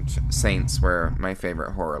and Saints were my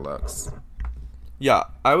favorite horror looks. Yeah,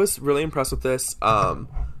 I was really impressed with this.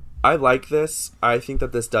 I like this. I think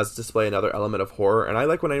that this does display another element of horror, and I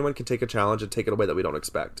like when anyone can take a challenge and take it away that we don't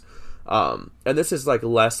expect. And this is like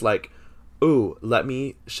less like, ooh, let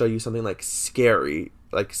me show you something like scary,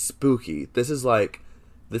 like spooky. This is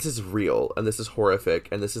real, and this is horrific,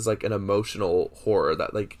 and this is like an emotional horror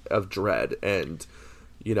that like of dread and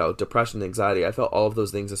depression, anxiety. I felt all of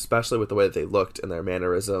those things, especially with the way that they looked and their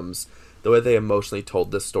mannerisms, the way they emotionally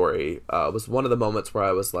told this story was one of the moments where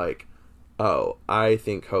I was like, oh, I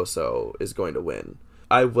think Hoso is going to win.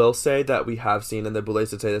 I will say that we have seen, and the Boulez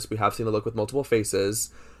did say this, we have seen a look with multiple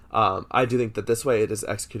faces. I do think that this way it is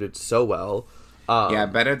executed so well. Yeah,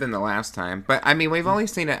 better than the last time. But, I mean, we've only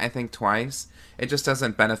seen it, I think, twice. It just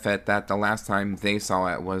doesn't benefit that the last time they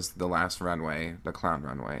saw it was the last runway, the clown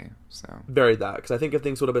runway. So buried that, because I think if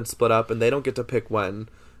things would have been split up, and they don't get to pick when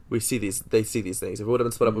they see these things. If it would have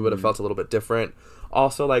been split up, it would have felt a little bit different.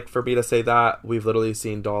 Also, like, for me to say that, we've literally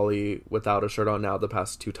seen Dolly without a shirt on now the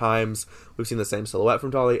past 2 times. We've seen the same silhouette from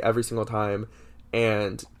Dolly every single time,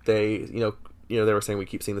 and they, they were saying we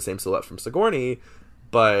keep seeing the same silhouette from Sigourney,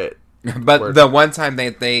 but the one time they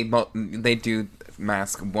do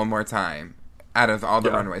mask one more time out of all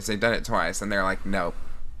the runways, they've done it twice, and they're like, nope,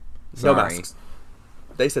 sorry. No masks.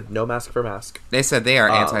 They said no mask for mask. They said they are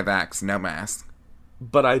anti-vax, no mask.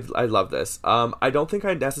 But I love this. I don't think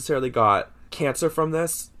I necessarily got cancer from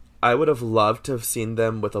this. I would have loved to have seen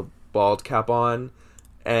them with a bald cap on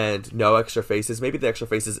and no extra faces. Maybe the extra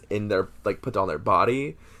faces in their, like, put on their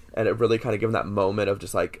body, and it really kind of given that moment of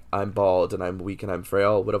just like, I'm bald and I'm weak and I'm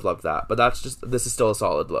frail. Would have loved that. But this is still a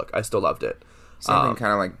solid look. I still loved it. Something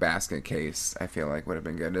kind of like Basket Case, I feel like would have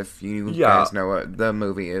been good if you guys know what the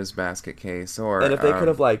movie is, Basket Case, or and if they could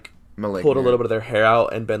have like pulled a little bit of their hair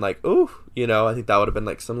out and been like, ooh, you know, I think that would have been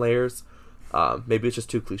like some layers. Maybe it's just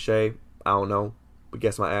too cliche. I don't know. I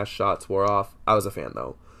guess my ass shots wore off. I was a fan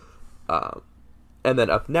though. And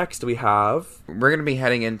then up next we have... We're going to be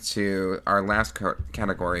heading into our last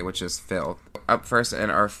category, which is filth. Up first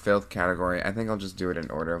in our filth category, I think I'll just do it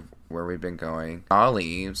in order of where we've been going.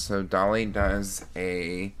 Dolly. So Dolly does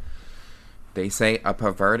they say a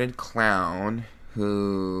perverted clown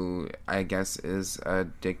who I guess is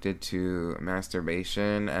addicted to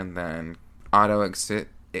masturbation and then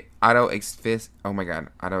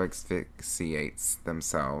auto-asphyxiates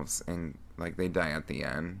themselves and like they die at the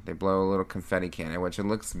end. They blow a little confetti cannon, which it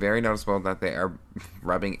looks very noticeable that they are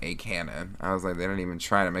rubbing a cannon. I was like, they don't even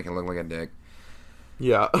try to make it look like a dick.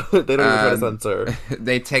 Yeah, they don't even try to censor.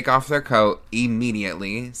 They take off their coat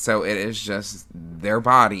immediately, so it is just their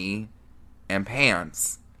body and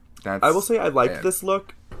pants. I will say I like this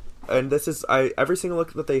look, and this is every single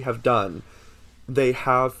look that they have done. They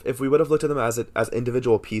have, if we would have looked at them as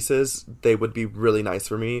individual pieces, they would be really nice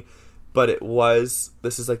for me. But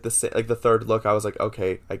this is like the third look. I was like,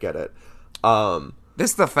 okay, I get it. This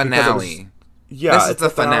is the finale. This is the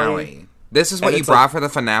finale. This is what you brought for the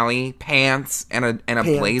finale: pants and a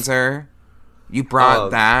blazer. You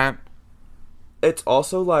brought that. It's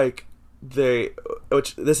also like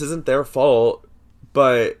which this isn't their fault,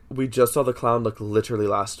 but we just saw the clown look literally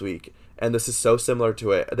last week, and this is so similar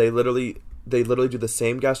to it. They literally do the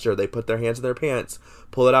same gesture. They put their hands in their pants,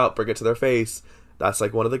 pull it out, bring it to their face. That's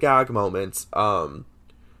like one of the gag moments.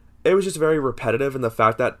 It was just very repetitive, and the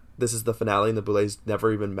fact that this is the finale and the Boulets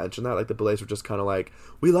never even mentioned that. Like, the Boulets were just kind of like,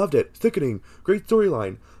 we loved it, thickening, great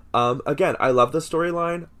storyline. Again, I love the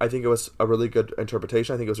storyline. I think it was a really good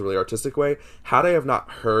interpretation. I think it was a really artistic way. Had I have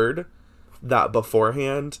not heard that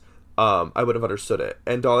beforehand, I would have understood it.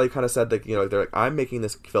 And Dolly kind of said that, you know, they're like, I'm making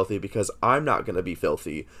this filthy because I'm not going to be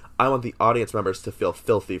filthy. I want the audience members to feel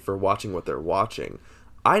filthy for watching what they're watching.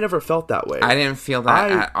 I never felt that way. I didn't feel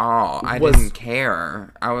that at all. I didn't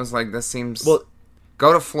care. I was like, this seems... Well,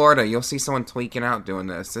 go to Florida. You'll see someone tweaking out doing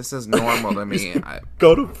this. This is normal to me.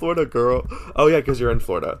 Go to Florida, girl. Oh, yeah, because you're in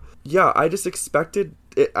Florida. Yeah, I just expected...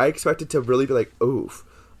 I expected to really be like, oof.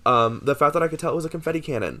 The fact that I could tell it was a confetti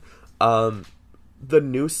cannon. The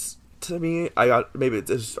noose, to me, I got... Maybe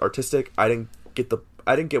it's just artistic. I didn't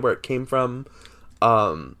get where it came from.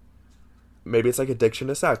 Maybe it's like addiction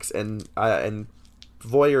to sex and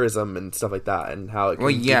voyeurism and stuff like that, and how it can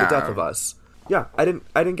be the death of us. Yeah, I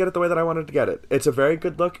didn't get it the way that I wanted to get it. It's a very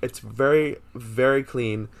good look. It's very, very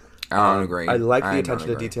clean. I don't agree. I like the attention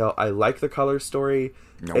to detail. I like the color story.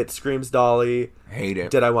 Nope. It screams Dolly. Hate it.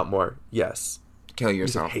 Did I want more? Yes. Kill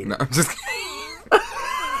yourself. Hate no, it. I'm just kidding.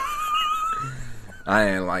 I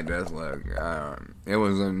didn't like this look. It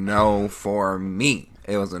was a no for me.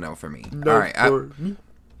 It was a no for me. No. All right.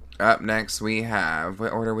 Up next, we have...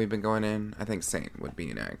 What order we've been going in? I think Saint would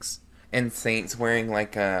be next. And Saint's wearing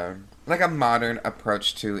like a modern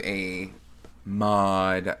approach to a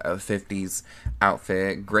mod 50s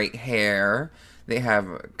outfit. Great hair. They have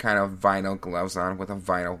kind of vinyl gloves on with a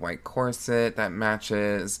vinyl white corset that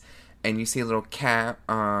matches. And you see a little cat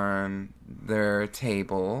on their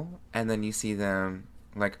table. And then you see them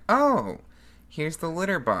like, oh, here's the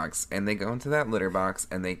litter box. And they go into that litter box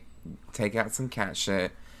and they take out some cat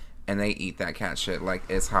shit. And they eat that cat shit like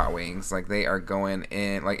it's hot wings. Like, they are going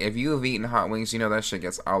in. Like, if you have eaten hot wings, you know that shit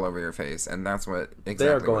gets all over your face. And that's what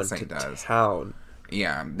what Saint does. Town.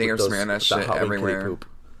 Yeah, they are smearing that shit everywhere.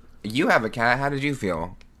 You have a cat. How did you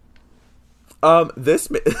feel? I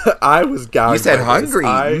was gouged. You said hungry.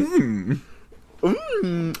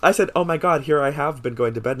 I said, oh my god, here I have been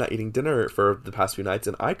going to bed, not eating dinner for the past few nights,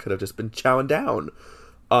 and I could have just been chowing down.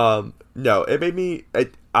 No, it made me...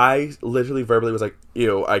 I literally verbally was like,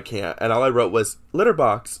 ew, I can't. And all I wrote was, litter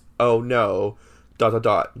box, oh no, ...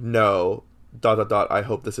 no, ... I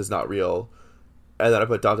hope this is not real. And then I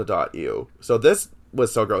put ... ew. So this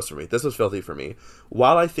was so gross for me. This was filthy for me.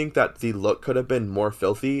 While I think that the look could have been more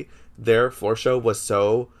filthy, their floor show was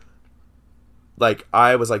so... Like,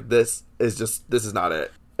 I was like, this is not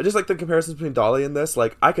it. Just like the comparisons between Dolly and this,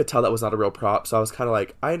 like, I could tell that was not a real prop, so I was kind of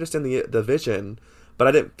like, I understand the vision, but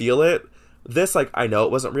I didn't feel it. This, like, I know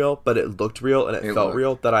it wasn't real, but it looked real and it felt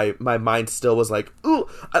real, that my mind still was like, ooh,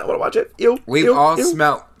 I don't want to watch it. Ew, we've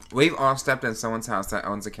all stepped in someone's house that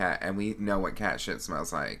owns a cat, and we know what cat shit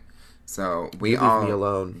smells like. So we all leave me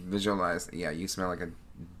alone. Visualize, yeah, you smell like a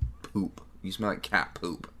poop. You smell like cat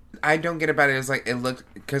poop. I don't get about it. It's like, it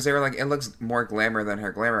looked, because they were like, it looks more glamour than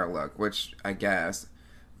her glamour look, which I guess,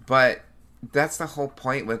 but that's the whole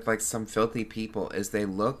point with, like, some filthy people, is they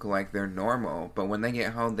look like they're normal, but when they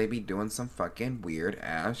get home, they be doing some fucking weird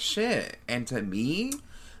ass shit. And to me,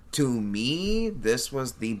 To me, this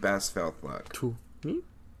was the best filth look. To me?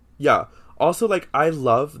 Yeah. Also, like, I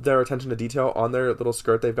love their attention to detail on their little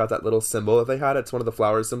skirt. They've got that little symbol that they had. It's one of the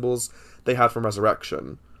flower symbols they had from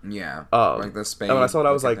Resurrection. Yeah. Like the spade. And when I saw it,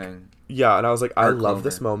 I was like, thing. yeah. And I was like, I Or love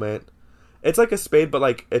this clover. moment. It's like a spade, but,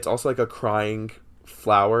 like, it's also like a crying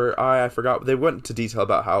flower eye. I forgot. They went into detail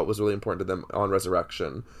about how it was really important to them on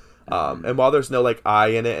Resurrection. And while there's no, like, eye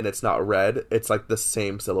in it and it's not red, it's, like, the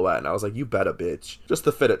same silhouette. And I was like, you bet a bitch. Just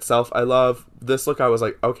the fit itself, I love. This look, I was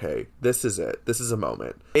like, okay, this is it. This is a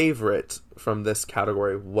moment. Favorite from this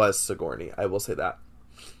category was Sigourney. I will say that.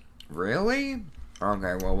 Really?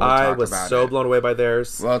 Okay, well, we'll talk I about it. was so blown away by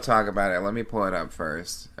theirs. We'll talk about it. Let me pull it up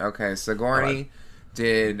first. Okay, Sigourney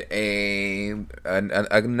did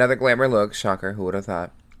another glamour look. Shocker, who would have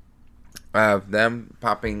thought? Of them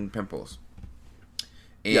popping pimples.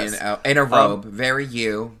 In a robe. Very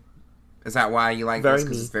you. Is that why you like this?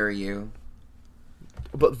 Because it's very you?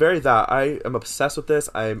 But very that. I am obsessed with this.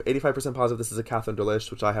 I'm 85% positive this is a Catherine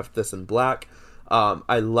Delish, which I have this in black.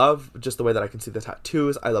 I love just the way that I can see the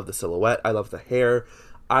tattoos. I love the silhouette. I love the hair.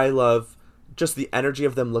 I love just the energy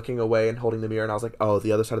of them looking away and holding the mirror. And I was like, oh,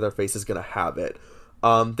 the other side of their face is going to have it.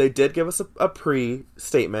 They did give us a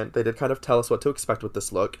pre-statement. They did kind of tell us what to expect with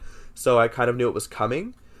this look. So I kind of knew it was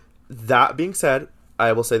coming. That being said,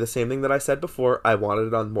 I will say the same thing that I said before. I wanted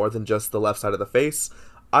it on more than just the left side of the face.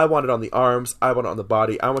 I want it on the arms. I want it on the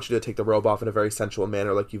body. I want you to take the robe off in a very sensual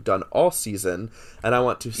manner like you've done all season. And I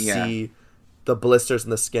want to see the blisters in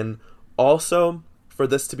the skin. Also, for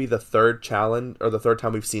this to be the third challenge, or the third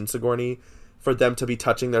time we've seen Sigourney, for them to be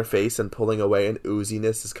touching their face and pulling away and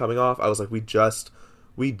ooziness is coming off, I was like, we just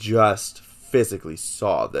physically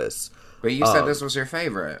saw this. But you said this was your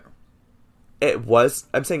favorite. It was.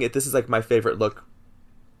 I'm saying it. This is like my favorite look,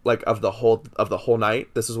 like of the whole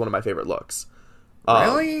night. This is one of my favorite looks.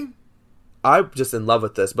 Really? I'm just in love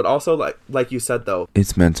with this. But also, like you said though,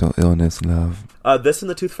 It's mental illness, love. This and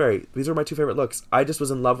the Tooth Fairy. These are my two favorite looks. I just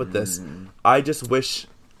was in love with this. I just wished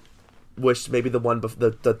maybe they would have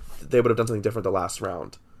done something different the last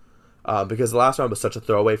round, because the last round was such a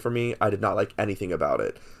throwaway for me. I did not like anything about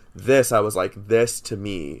it. This, I was like, this to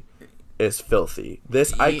me is filthy.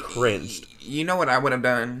 This, I cringed. You know what I would have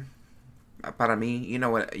done? Para me, you know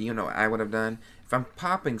what I would have done? If I'm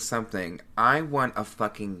popping something, I want a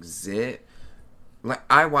fucking zit. Like,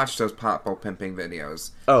 I watch those pop-up pimping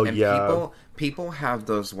videos. Oh, and yeah. People have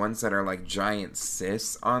those ones that are like giant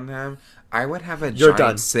cysts on them. I would have a You're giant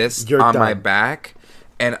done. cyst You're on done. my back,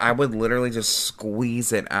 and I would literally just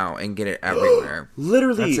squeeze it out and get it everywhere.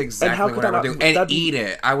 Literally. That's exactly and how what could I would that do. And be eat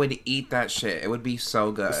it. I would eat that shit. It would be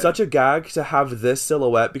so good. such a gag to have this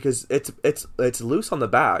silhouette, because it's loose on the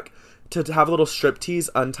back. To have a little strip tease,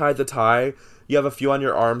 untie the tie, you have a few on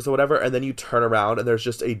your arms or whatever, and then you turn around and there's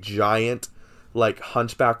just a giant, like,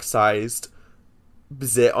 hunchback sized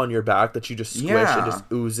zit on your back that you just squish and just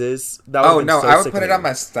oozes. That Oh would've been no, so I would put it sickening. on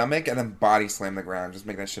my stomach and then body slam the ground. Just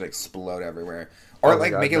make that shit explode everywhere. Or Oh my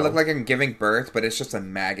like God, make it no. look like I'm giving birth, but it's just a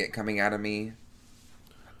maggot coming out of me.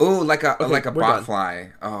 Ooh, like a Okay, bot we're done. fly.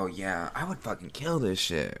 Oh yeah, I would fucking kill this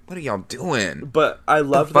shit. What are y'all doing? But I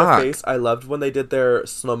loved their fuck? face. I loved when they did their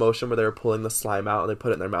slow motion where they were pulling the slime out and they put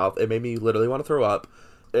it in their mouth. It made me literally want to throw up.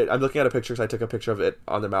 I'm looking at a picture because I took a picture of it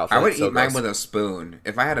on their mouth. I and would it's so eat mine gross. with a spoon.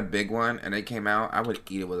 If I had a big one and it came out, I would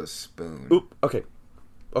eat it with a spoon. Oop. Okay.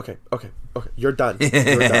 You're done.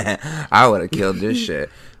 You're done. I would have killed this shit.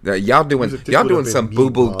 Y'all doing This y'all would've doing been some me, boo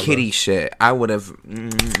boo mama. kitty shit. I would have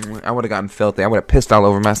gotten filthy. I would have pissed all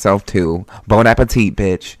over myself too. Bon appetit,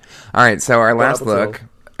 bitch. All right, so our last appetit. look,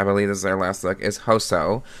 I believe this is our last look, is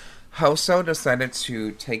Hoso. Hoso decided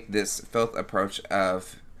to take this filth approach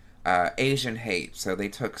of Asian hate. So they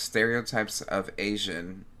took stereotypes of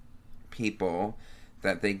Asian people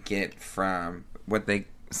that they get from what they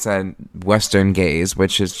said Western gays,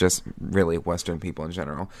 which is just really Western people in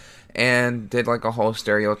general, and did like a whole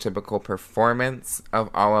stereotypical performance of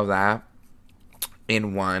all of that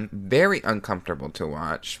in one. Very uncomfortable to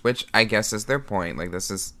watch, which I guess is their point. Like, this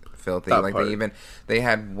is filthy. That Like part. they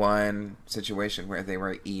had one situation where they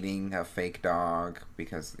were eating a fake dog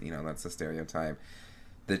because, you know, that's a stereotype.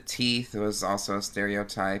 The teeth was also a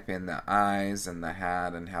stereotype, in the eyes and the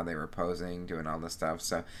hat and how they were posing, doing all this stuff.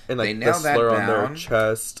 So And like they the nailed that slur down. on their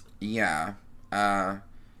chest. Yeah.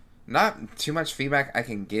 Not too much feedback I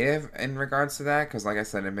can give in regards to that, because like I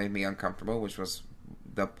said, it made me uncomfortable, which was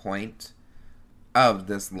the point of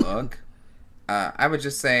this look. I would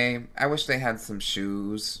just say I wish they had some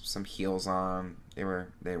shoes, some heels on. They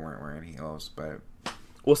weren't wearing heels, but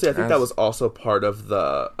Well, see, I think that was also part of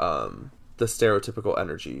the stereotypical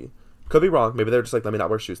energy. Could be wrong. Maybe they're just like, let me not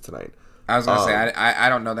wear shoes tonight. I was gonna say I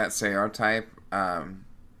don't know that stereotype.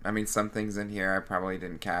 I mean, some things in here I probably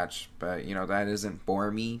didn't catch, but, that isn't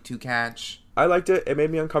for me to catch. I liked it. It made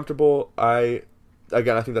me uncomfortable. I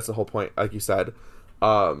think that's the whole point, like you said.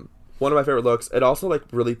 One of my favorite looks. It also, like,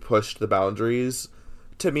 really pushed the boundaries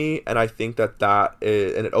to me, and I think and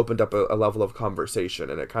it opened up a level of conversation,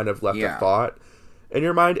 and it kind of left a thought in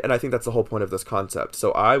your mind, and I think that's the whole point of this concept.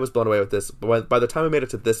 So I was blown away with this. But by the time I made it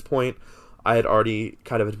to this point, I had already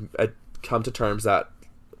kind of come to terms that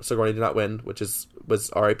Sigourney did not win, which was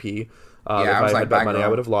R.I.P. If I had bet money, I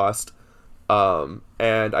would have lost. And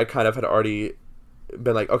I kind of had already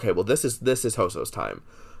been like, okay, well, this is Hoso's time.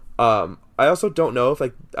 I also don't know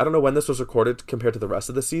I don't know when this was recorded compared to the rest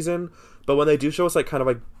of the season, but when they do show us, like, kind of,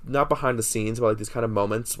 like, not behind the scenes, but, like, these kind of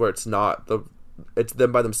moments where it's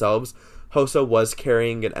them by themselves, Hoso was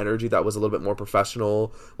carrying an energy that was a little bit more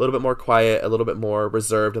professional, a little bit more quiet, a little bit more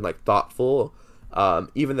reserved and, like, thoughtful.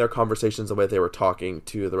 Even their conversations, the way they were talking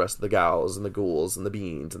to the rest of the gals and the ghouls and the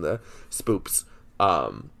beans and the spoops,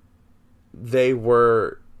 they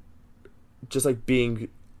were just, like, being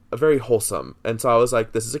very wholesome. And so I was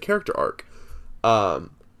like, this is a character arc.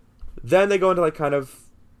 Then they go into, like, kind of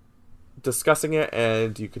discussing it,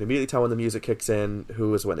 and you can immediately tell when the music kicks in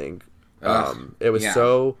who is winning. It was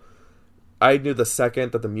so... I knew the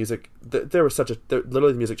second that the music... there was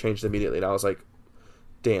literally the music changed immediately, and I was like,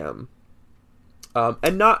 damn.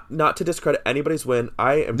 And not to discredit anybody's win.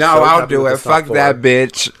 I am I'll do it. Fuck that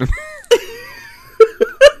bitch.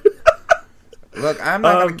 Look, I'm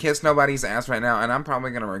not going to kiss nobody's ass right now, and I'm probably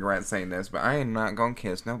going to regret saying this, but I am not going to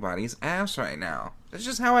kiss nobody's ass right now. It's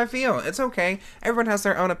just how I feel. It's okay. Everyone has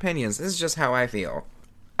their own opinions. This is just how I feel.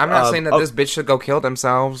 I'm not saying that this bitch should go kill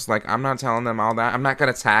themselves. Like, I'm not telling them all that. I'm not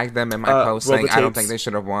going to tag them in my post saying I don't think they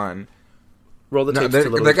should have won. Roll the tapes. They're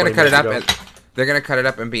going to cut it up. They're going to cut it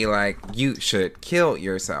up and be like, you should kill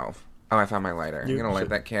yourself. Oh, I found my lighter. I'm going to light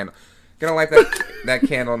that candle. Gonna light that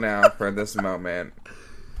candle now for this moment.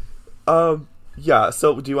 Yeah,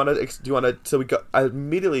 so do you want to, so we go,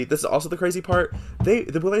 immediately, this is also the crazy part, the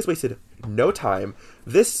Boulets wasted no time.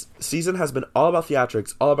 This season has been all about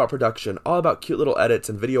theatrics, all about production, all about cute little edits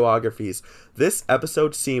and videographies. This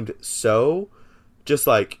episode seemed so, just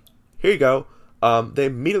like, here you go. They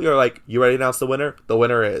immediately are like, you ready to announce the winner? The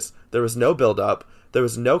winner is. There was no build-up, there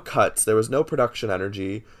was no cuts, there was no production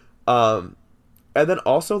energy, and then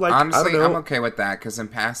also, like, honestly, I don't know, I'm okay with that, because in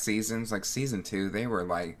past seasons, like season 2, they were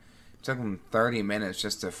like, took them 30 minutes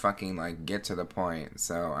just to fucking, like, get to the point.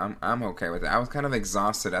 So I'm okay with it. I was kind of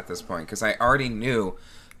exhausted at this point because I already knew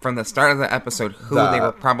from the start of the episode who they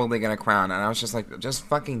were probably going to crown. And I was just like, just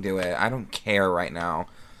fucking do it. I don't care right now.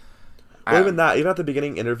 Well, even at the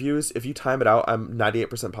beginning interviews, if you time it out, I'm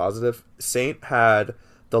 98% positive. Saint had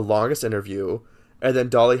the longest interview, and then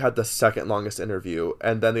Dolly had the second longest interview.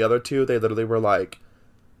 And then the other two, they literally were like,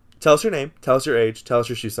 tell us your name, tell us your age, tell us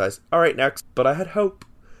your shoe size. All right, next. But I had hope.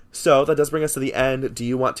 So that does bring us to the end. Do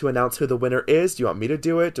you want to announce who the winner is? Do you want me to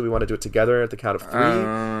do it? Do we want to do it together at the count of 3?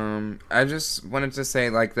 I just wanted to say,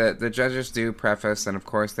 like, the judges do preface, and of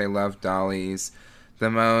course they love Dolly's the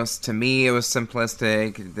most. To me, it was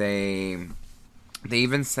simplistic. They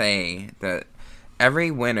even say that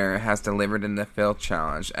every winner has delivered in the Phil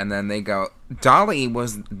challenge, and then they go, Dolly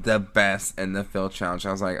was the best in the Phil challenge.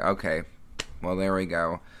 I was like, okay, well, there we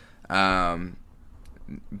go.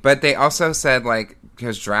 But they also said, like,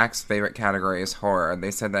 because Drac's favorite category is horror, they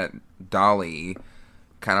said that Dolly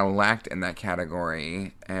kind of lacked in that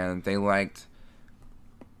category, and they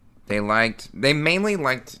mainly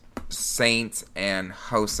liked Saint and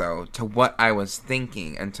Hoso, to what I was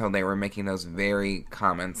thinking, until they were making those very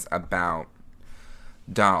comments about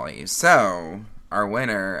Dolly. So, our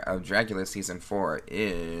winner of Dragula Season 4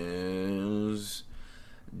 is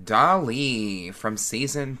Dolly from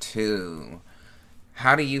Season 2.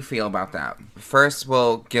 How do you feel about that? First,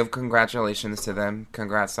 we'll give congratulations to them.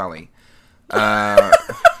 Congrats, Dolly.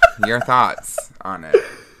 Your thoughts on it?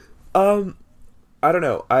 I don't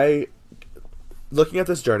know. Looking at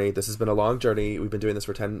this journey, this has been a long journey. We've been doing this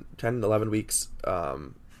for 10 11 weeks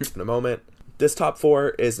in a moment. This top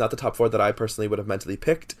 4 is not the top 4 that I personally would have mentally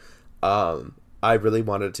picked. I really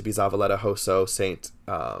wanted it to be Zavaleta, Hoso, Saint,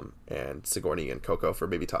 and Sigourney and Coco for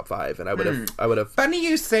maybe top 5, and I would have. Funny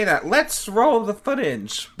you say that. Let's roll the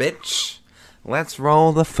footage, bitch. Let's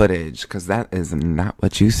roll the footage, because that is not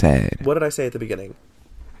what you said. What did I say at the beginning?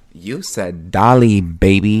 You said Dolly,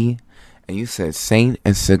 baby, and you said Saint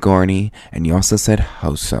and Sigourney, and you also said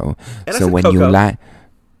Hoso. And so when Coco. you lie,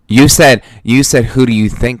 you said who do you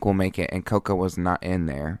think will make it, and Coco was not in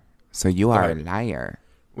there. So you are a liar.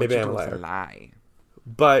 Maybe I'm a liar. liar. Lie.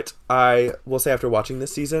 But I will say, after watching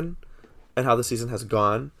this season and how the season has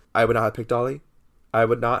gone, I would not have picked Dolly. I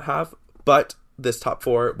would not have. But this top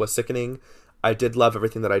 4 was sickening. I did love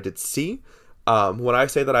everything that I did see. When I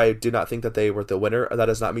say that I do not think that they were the winner, that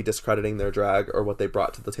is not me discrediting their drag or what they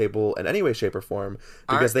brought to the table in any way, shape, or form.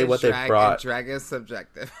 Because they brought. Drag is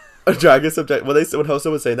subjective. Drag is subjective. When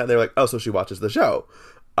Hoso was saying that, they were like, "Oh, so she watches the show."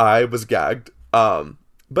 I was gagged.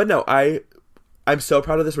 But no, I'm so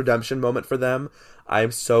proud of this redemption moment for them. I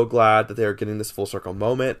am so glad that they're getting this full circle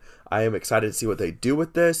moment. I am excited to see what they do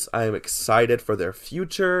with this. I am excited for their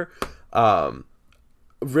future.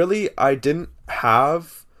 Really, I didn't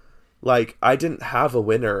have a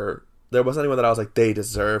winner. There wasn't anyone that I was like, they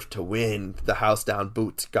deserve to win the house down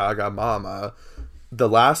boots, Gaga Mama, the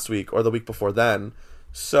last week or the week before then.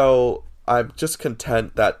 So I'm just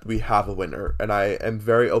content that we have a winner, and I am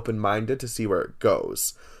very open-minded to see where it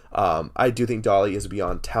goes. I do think Dolly is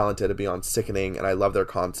beyond talented and beyond sickening, and I love their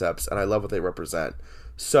concepts, and I love what they represent.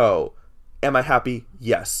 So, am I happy?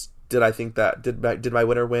 Yes. Did I think that, did my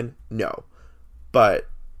winner win? No. But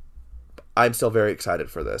I'm still very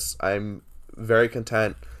excited for this. I'm very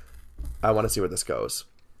content. I want to see where this goes.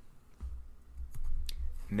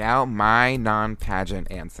 Now my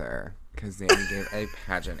non-pageant answer, because Zanny gave a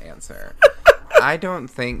pageant answer. I don't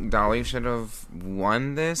think Dolly should have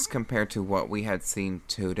won this compared to what we had seen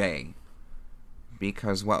today.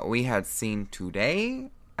 Because what we had seen today,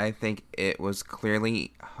 I think it was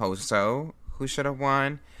clearly Hoso who should have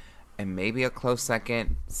won, and maybe a close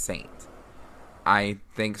second, Saint. I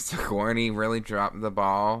think Sigourney really dropped the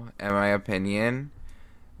ball, in my opinion.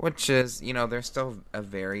 Which is, they're still a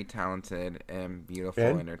very talented and beautiful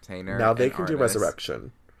entertainer. Now they can artist. do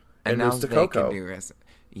Resurrection. And now to they Coco. can do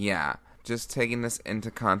Yeah. Just taking this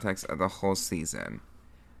into context of the whole season.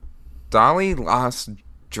 Dolly lost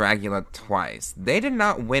Dragula twice. They did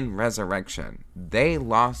not win Resurrection. They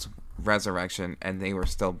lost Resurrection, and they were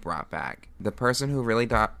still brought back. The person who really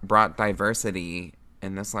brought diversity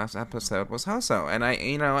in this last episode was Hoso. And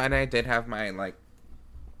I did have my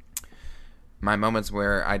moments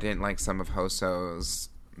where I didn't like some of Hoso's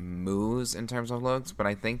moves in terms of looks, but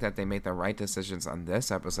I think that they made the right decisions on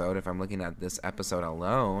this episode. If I'm looking at this episode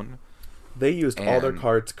alone, they used all their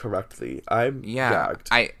cards correctly. I'm gagged.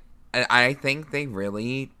 I think they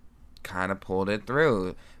really kind of pulled it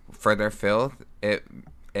through. For their filth, it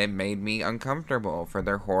made me uncomfortable. For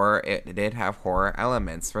their horror, it did have horror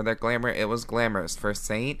elements. For their glamour, it was glamorous. For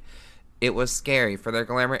Saint, it was scary. For their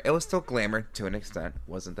glamour, it was still glamour to an extent.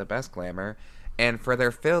 Wasn't the best glamour. And for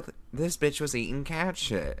their filth, this bitch was eating cat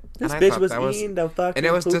shit. This bitch was eating the fucking and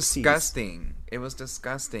it was poopsies. disgusting. It was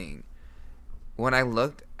disgusting. When I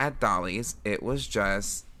looked at Dolly's, it was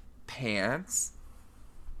just pants,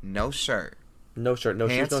 no shirt. No shirt, no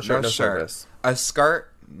pants, shoes, no shirt, no service. A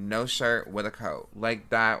skirt, no shirt with a coat. Like,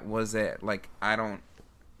 that was it. Like, I don't...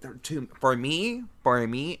 For me,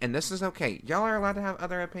 and this is okay. Y'all are allowed to have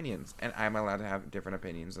other opinions, and I'm allowed to have different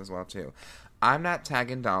opinions as well, too. I'm not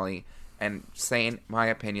tagging Dolly and saying my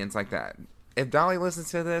opinions like that. If Dolly listens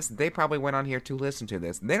to this, they probably went on here to listen to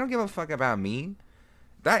this. They don't give a fuck about me.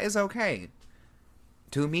 That is okay.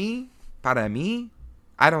 To me, para mí,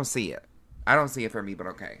 I don't see it. I don't see it for me, but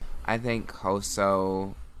okay. I think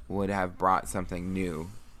Hoso would have brought something new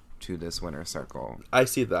to this winner's circle. I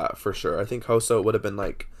see that for sure. I think Hoso would have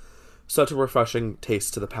been such a refreshing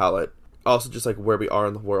taste to the palate. Also, just where we are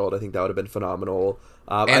in the world, I think that would have been phenomenal.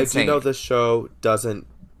 I do know this show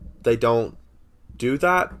they don't do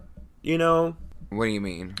that, What do you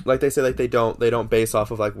mean? They say they don't base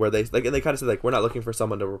off of where they and they kind of say we're not looking for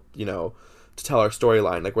someone to to tell our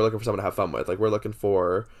storyline. We're looking for someone to have fun with. We're looking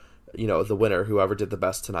for the winner, whoever did the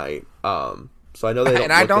best tonight. So I know they don't.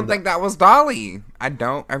 And I don't think that was Dolly. I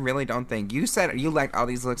really don't think. You said you like all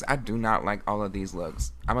these looks. I do not like all of these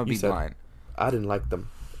looks. I'm gonna be blind. I didn't like them.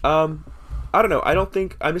 I don't know.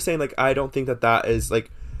 I'm just saying I don't think that is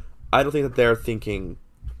I don't think that they're thinking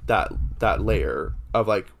that layer of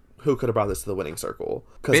who could have brought this to the winning circle.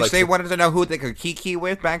 Bitch, they wanted to know who they could kiki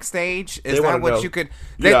with backstage. Is that what know. you could...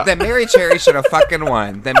 Yeah. The Mary Cherry should have fucking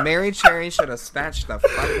won. The Mary Cherry should have snatched the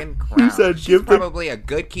fucking crown. You said She's probably a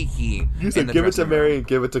good kiki. You said give it to Mary and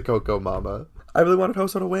give it to Coco Mama. I really wanted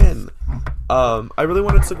Hoso to win. I really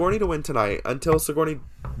wanted Sigourney to win tonight until Sigourney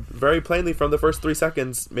very plainly from the first 3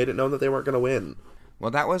 seconds made it known that they weren't going to win.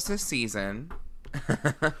 Well, that was the season.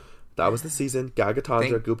 That was the season.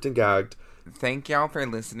 Gagatandra, gooped and gagged. Thank y'all for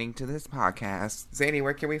listening to this podcast. Zanny,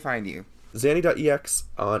 where can we find you? Zanny.ex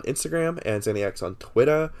on Instagram and ZannyX on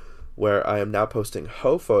Twitter, where I am now posting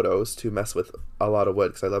hoe photos to mess with a lot of wood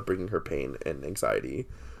because I love bringing her pain and anxiety.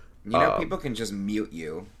 People can just mute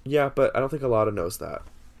you. Yeah, but I don't think a lot of knows that.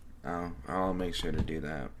 Oh, I'll make sure to do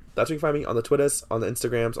that. That's where you can find me on the Twitters, on the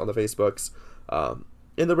Instagrams, on the Facebooks.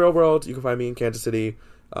 In the real world, you can find me in Kansas City.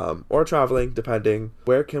 or traveling, depending.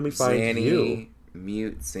 Where can we find Zanny, you?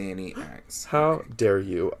 Mute Zanny X. How dare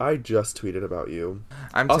you? I just tweeted about you.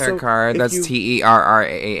 I'm Also, Terracard. if That's you-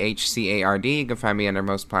 TERRAHCARD. You can find me under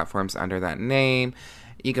most platforms under that name.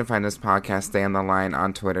 You can find this podcast, Stay on the Line,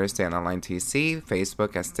 on Twitter, Stay on the Line TC,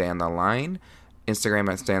 Facebook at Stay on the Line, Instagram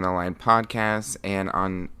at Stay on the Line Podcast, and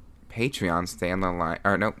on Patreon, Stay on the Line,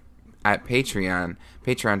 or no, at Patreon,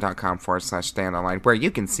 patreon.com/Stay on the Line, where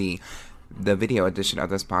you can see the video edition of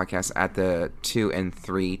this podcast at the 2 and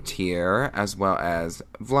 3 tier, as well as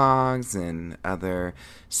vlogs and other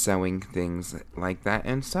sewing things like that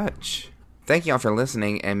and such. Thank y'all for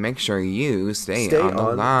listening, and make sure you stay on the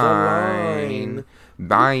line.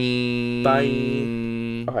 Bye.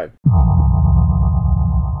 Bye. Okay.